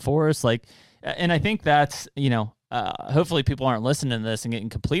an open forest. Like, and I think that's, you know, hopefully people aren't listening to this and getting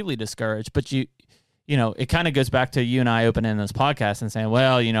completely discouraged, but you know, it kind of goes back to you and I opening this podcast and saying,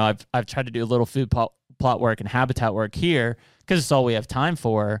 well, you know, I've tried to do a little food plot work and habitat work here because it's all we have time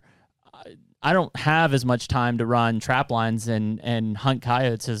for. I don't have as much time to run trap lines and hunt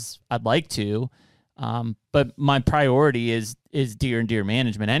coyotes as I'd like to. But my priority is deer and deer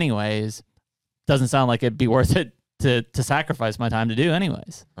management anyways. Doesn't sound like it'd be worth it to sacrifice my time to do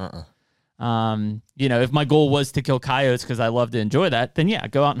anyways. If my goal was to kill coyotes because I love to enjoy that, then yeah,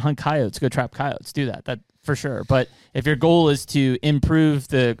 go out and hunt coyotes, go trap coyotes, do that for sure. But if your goal is to improve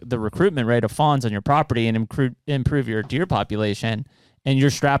the recruitment rate of fawns on your property and improve your deer population, and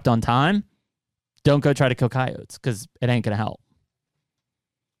you're strapped on time, don't go try to kill coyotes because it ain't gonna help.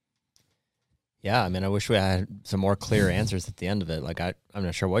 Yeah, I mean, I wish we had some more clear answers at the end of it. Like, I'm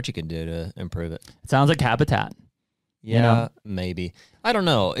not sure what you can do to improve it. It sounds like habitat. Yeah, maybe. I don't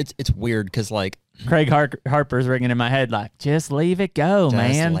know. It's weird because, like, Craig Harper's ringing in my head like, just leave it go,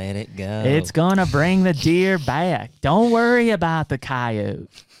 man. Just let it go. It's going to bring the deer back. Don't worry about the coyote.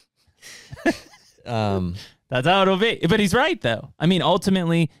 That's how it'll be. But he's right, though. I mean,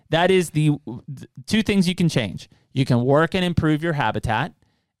 ultimately, that is the two things you can change. You can work and improve your habitat,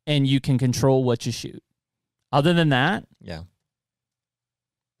 and you can control what you shoot. Other than that, yeah,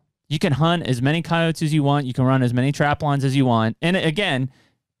 you can hunt as many coyotes as you want. You can run as many trap lines as you want. And again,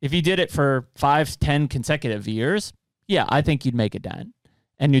 if you did it for 5-10 consecutive years, yeah, I think you'd make a dent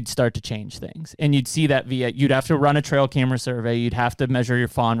and you'd start to change things. And you'd see that you'd have to run a trail camera survey. You'd have to measure your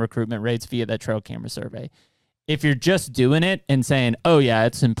fawn recruitment rates via that trail camera survey. If you're just doing it and saying, oh yeah,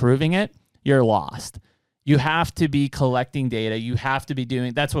 it's improving it, you're lost. You have to be collecting data. You have to be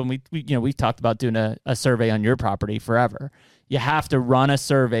doing, that's when we've talked about doing a survey on your property forever. You have to run a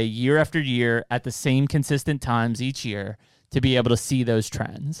survey year after year at the same consistent times each year to be able to see those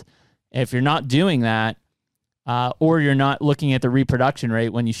trends. If you're not doing that, or you're not looking at the reproduction rate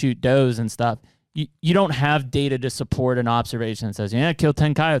when you shoot does and stuff, you don't have data to support an observation that says, yeah, I killed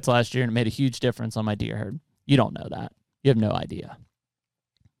 10 coyotes last year and it made a huge difference on my deer herd. You don't know that. You have no idea.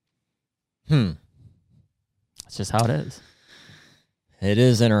 It's just how it is. It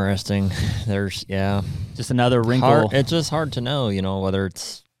is interesting. There's, just another wrinkle. It's just hard to know, whether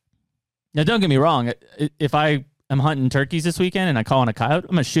it's. Now, don't get me wrong. If I am hunting turkeys this weekend and I call on a coyote,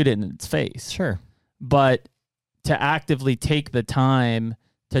 I'm going to shoot it in its face. Sure. But to actively take the time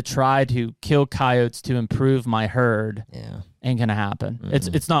to try to kill coyotes to improve my herd ain't going to happen.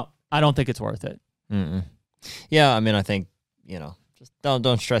 It's not, I don't think it's worth it. Yeah, I mean, I think, just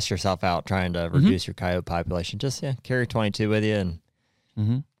don't stress yourself out trying to reduce your coyote population. Just, carry 22 with you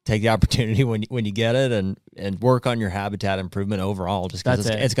and take the opportunity when you get it and work on your habitat improvement overall, just because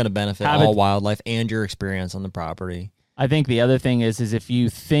it's going to benefit all wildlife and your experience on the property. I think the other thing is if you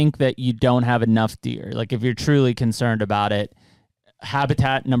think that you don't have enough deer, like if you're truly concerned about it,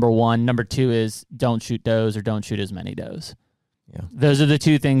 habitat, number one. Number two is don't shoot does or don't shoot as many does. Yeah. Those are the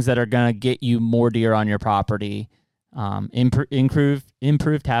two things that are going to get you more deer on your property.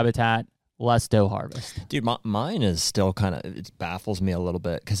 Improved habitat, less doe harvest. Dude, mine is still it baffles me a little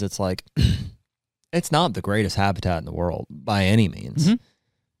bit because it's like, it's not the greatest habitat in the world by any means.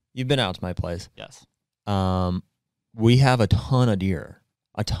 You've been out to my place. Yes. We have a ton of deer,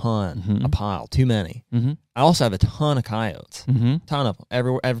 a pile, too many. I also have a ton of coyotes, ton of them.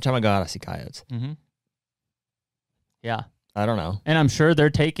 Every time I go out, I see coyotes. Yeah. I don't know. And I'm sure they're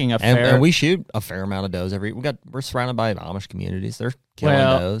taking and we shoot a fair amount of does we're surrounded by Amish communities. They're killing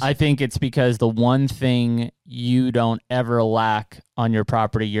does. I think it's because the one thing you don't ever lack on your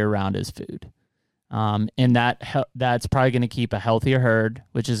property year round is food. And that's probably going to keep a healthier herd,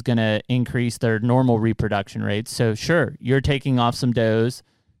 which is going to increase their normal reproduction rates. So sure, you're taking off some does.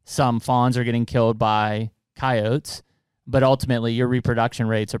 Some fawns are getting killed by coyotes. But ultimately, your reproduction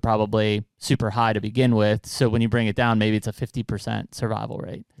rates are probably super high to begin with. So when you bring it down, maybe it's a 50% survival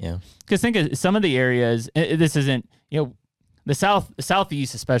rate. Yeah. Because think of some of the areas, this isn't, the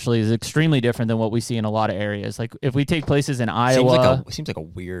southeast especially is extremely different than what we see in a lot of areas. Like if we take places in Iowa. Seems like a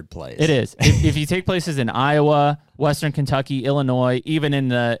weird place. It is. if you take places in Iowa, Western Kentucky, Illinois, even in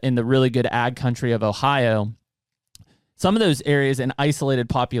the really good ag country of Ohio, some of those areas in isolated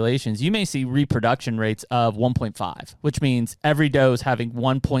populations, you may see reproduction rates of 1.5, which means every doe is having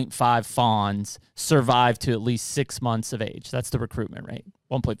 1.5 fawns survive to at least 6 months of age. That's the recruitment rate,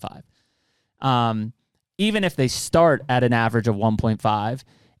 1.5. Even if they start at an average of 1.5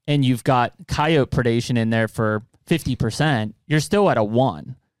 and you've got coyote predation in there for 50%, you're still at a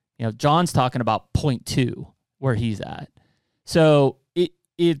 1. John's talking about 0.2 where he's at. So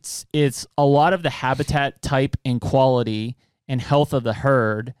it's a lot of the habitat type and quality and health of the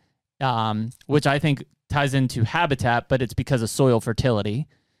herd, which I think ties into habitat, but it's because of soil fertility.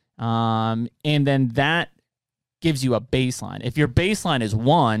 And then that gives you a baseline. If your baseline is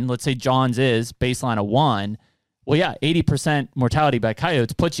 1, let's say John's is baseline of 1, well, yeah, 80% mortality by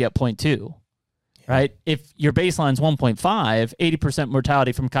coyotes puts you at 0.2. right? If your baseline's 1.5, 80%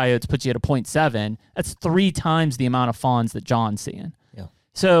 mortality from coyotes puts you at a 0.7. That's 3 times the amount of fawns that John's seeing. Yeah.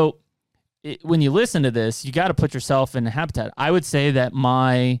 So when you listen to this, you got to put yourself in a habitat. I would say that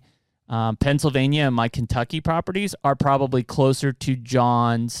my Pennsylvania and my Kentucky properties are probably closer to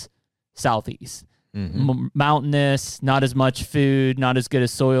John's southeast. Mountainous, not as much food, not as good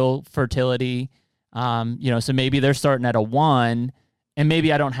as soil fertility. So maybe they're starting at a 1, and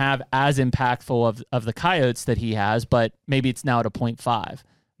maybe I don't have as impactful of the coyotes that he has, but maybe it's now at a 0.5.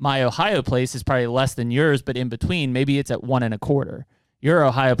 My Ohio place is probably less than yours, but in between, maybe it's at 1.25. Your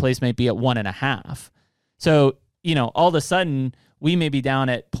Ohio place might be at 1.5. So, all of a sudden we may be down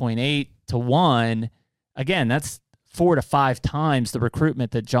at 0.8 to 1. Again, that's 4 to 5 times the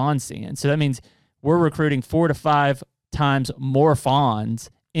recruitment that John's seeing. So that means we're recruiting 4 to 5 times more fawns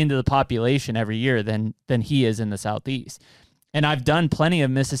into the population every year than he is in the Southeast. And I've done plenty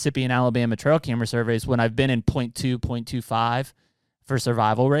of Mississippi and Alabama trail camera surveys when I've been in 0.2, 0.25 for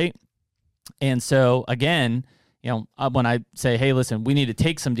survival rate. And so again, when I say, hey, listen, we need to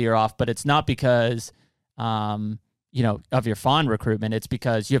take some deer off, but it's not because, of your fawn recruitment. It's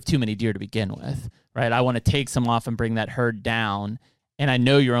because you have too many deer to begin with, right? I want to take some off and bring that herd down. And I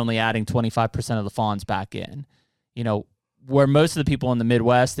know you're only adding 25% of the fawns back in. Where most of the people in the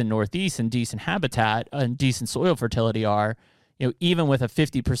Midwest and Northeast and decent habitat and decent soil fertility are, even with a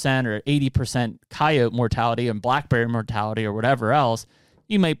 50% or 80% coyote mortality and black bear mortality or whatever else,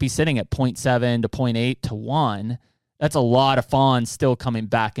 you might be sitting at 0.7 to 0.8 to 1. That's a lot of fawns still coming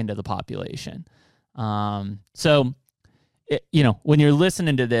back into the population. When you're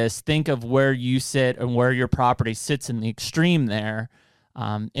listening to this, think of where you sit and where your property sits in the extreme there.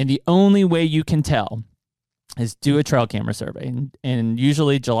 And the only way you can tell is do a trail camera survey. And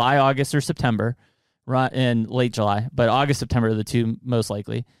usually July, August, or September, in late July, but August, September are the two most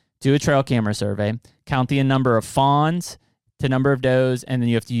likely. Do a trail camera survey, count the number of fawns to number of does, and then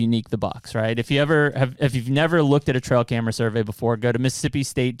you have to unique the bucks, right? If you've never looked at a trail camera survey before, go to Mississippi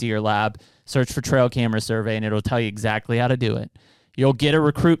State Deer Lab, search for trail camera survey, and it'll tell you exactly how to do it. You'll get a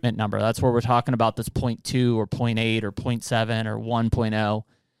recruitment number. That's where we're talking about this 0.2 or 0.8 or 0.7 or 1.0.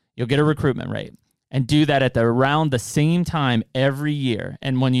 You'll get a recruitment rate. And do that at around the same time every year.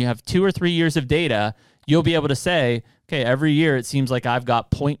 And when you have 2 or 3 years of data, you'll be able to say, okay, every year it seems like I've got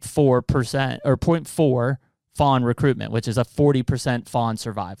 0.4% or 0.4 fawn recruitment, which is a 40% fawn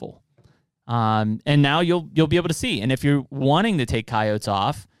survival. And now you'll be able to see. And if you're wanting to take coyotes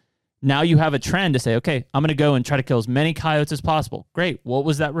off, now you have a trend to say, okay, I'm going to go and try to kill as many coyotes as possible. Great. What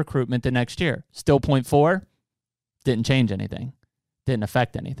was that recruitment the next year? Still 0.4? Didn't change anything. Didn't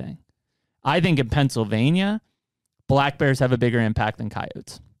affect anything. I think in Pennsylvania, black bears have a bigger impact than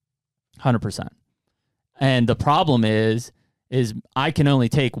coyotes, 100%. And the problem is I can only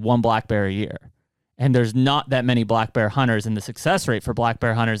take 1 black bear a year. And there's not that many black bear hunters, and the success rate for black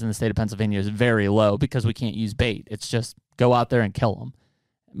bear hunters in the state of Pennsylvania is very low because we can't use bait. It's just go out there and kill them.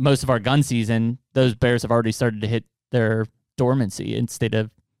 Most of our gun season, those bears have already started to hit their dormancy in state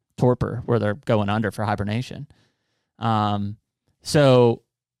of torpor, where they're going under for hibernation. So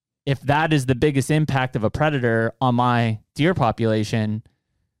if that is the biggest impact of a predator on my deer population,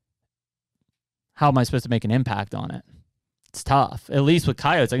 how am I supposed to make an impact on it? It's tough. At least with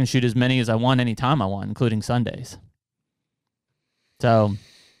coyotes, I can shoot as many as I want anytime I want, including Sundays. So,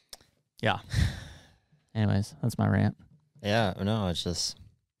 yeah. Anyways, that's my rant. Yeah, no, it's just...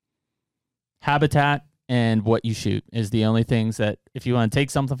 Habitat and what you shoot is the only things that, if you want to take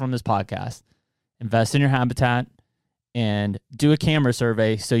something from this podcast, invest in your habitat and do a camera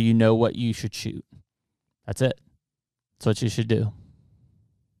survey so you know what you should shoot. That's it. That's what you should do.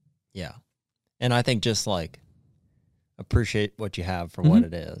 Yeah. And I think just appreciate what you have for what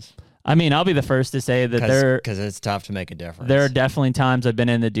it is. I mean, I'll be the first to say that because it's tough to make a difference. There are definitely times I've been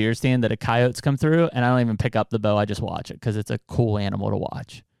in the deer stand that a coyote's come through and I don't even pick up the bow. I just watch it because it's a cool animal to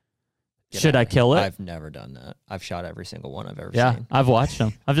watch. Should I kill it? I've never done that. I've shot every single one I've ever seen. Yeah, I've watched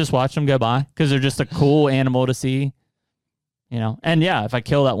them. I've just watched them go by because they're just a cool animal to see. And yeah, if I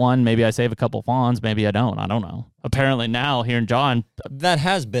kill that one, maybe I save a couple fawns, maybe I don't. I don't know. Apparently now, hearing John... That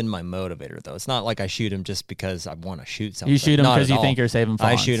has been my motivator, though. It's not like I shoot him just because I want to shoot something. You shoot him because you think you're saving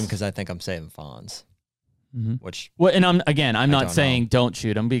fawns. I shoot him because I think I'm saving fawns. And I'm not saying don't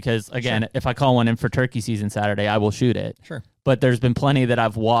shoot them because, again, if I call one in for turkey season Saturday, I will shoot it. Sure. But there's been plenty that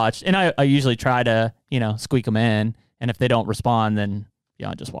I've watched, and I usually try to, squeak them in. And if they don't respond, then,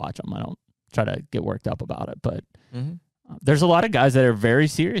 I just watch them. I don't try to get worked up about it. But... there's a lot of guys that are very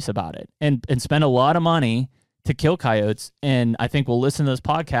serious about it and spend a lot of money to kill coyotes. And I think we'll listen to this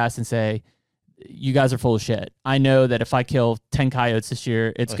podcast and say, you guys are full of shit. I know that if I kill 10 coyotes this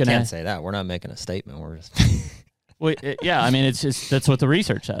year, it's Well, going to. Can't say that. We're not making a statement. We're just. Well, yeah, I mean, it's just that's what the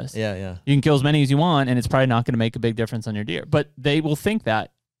research says. Yeah. You can kill as many as you want, and it's probably not going to make a big difference on your deer. But they will think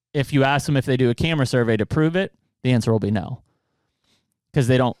that if you ask them if they do a camera survey to prove it, the answer will be no, because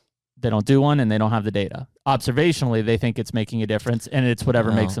they don't do one and they don't have the data. Observationally, they think it's making a difference, and it's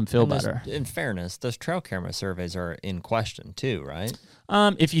whatever makes them feel better. In fairness, those trail camera surveys are in question too, right?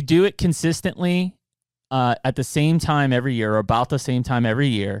 If you do it consistently at the same time every year or about the same time every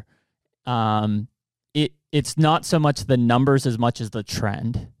year, it's not so much the numbers as much as the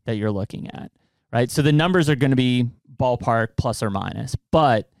trend that you're looking at, right? So the numbers are going to be ballpark plus or minus,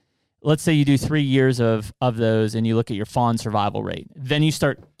 but let's say you do 3 years of those and you look at your fawn survival rate. Then you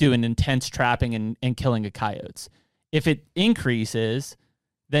start doing intense trapping and killing of coyotes. If it increases,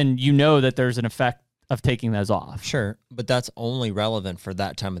 then you know that there's an effect of taking those off. Sure, but that's only relevant for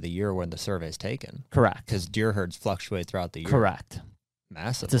that time of the year when the survey's taken. Correct. Because deer herds fluctuate throughout the year. Correct.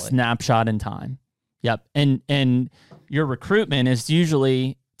 Massively. It's a snapshot in time. Yep. And your recruitment is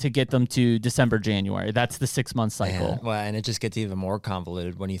usually to get them to December, January. That's the 6-month cycle. Well, and it just gets even more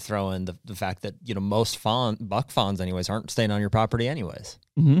convoluted when you throw in the fact that, most buck fawns anyways aren't staying on your property anyways.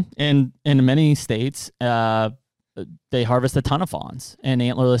 Mm-hmm. And in many states, they harvest a ton of fawns in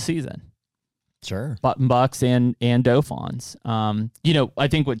antlerless season. Sure. Button bucks and doe fawns. I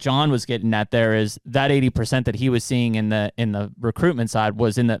think what John was getting at there is that 80% that he was seeing in the recruitment side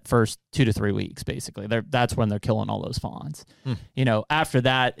was in the first 2 to 3 weeks, basically. That's when they're killing all those fawns. After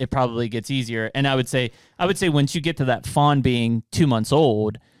that, it probably gets easier. And I would say once you get to that fawn being 2 months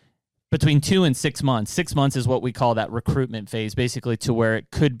old, between 2 and 6 months, 6 months is what we call that recruitment phase, basically to where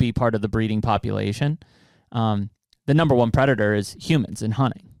it could be part of the breeding population. The number one predator is humans in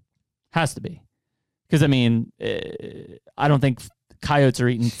hunting. Has to be. Because, I don't think coyotes are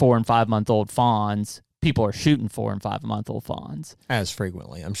eating 4 and 5 month old fawns. People are shooting 4 and 5 month old fawns. As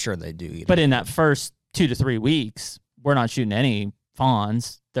frequently. I'm sure they do eat But them. in that first 2 to 3 weeks, we're not shooting any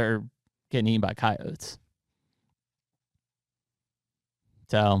fawns. They're getting eaten by coyotes.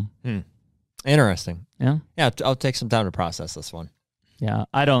 So. Interesting. Yeah. Yeah, I'll take some time to process this one. Yeah.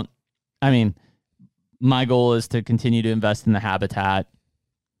 My goal is to continue to invest in the habitat.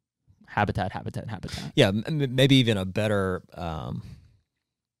 Yeah, maybe even a better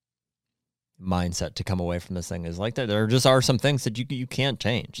mindset to come away from this thing is like there just are some things that you can't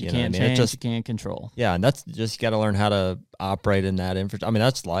change. You know what I can't mean? change, you can't control. Yeah, and that's just you got to learn how to operate in that infrastructure.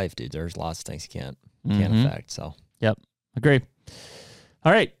 That's life, dude. There's lots of things you can't affect. So, yep, agree.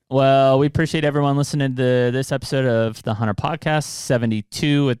 All right. Well, we appreciate everyone listening to this episode of the Hunter Podcast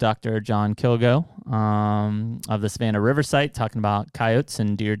 72 with Dr. John Kilgo of the Savannah River site, talking about coyotes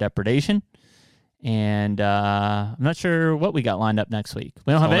and deer depredation. And I'm not sure what we got lined up next week.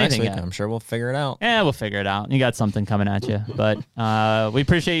 We don't have anything yet. I'm sure we'll figure it out. Yeah, we'll figure it out. You got something coming at you. But we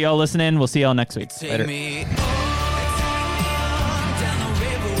appreciate you all listening. We'll see y'all next week. Later.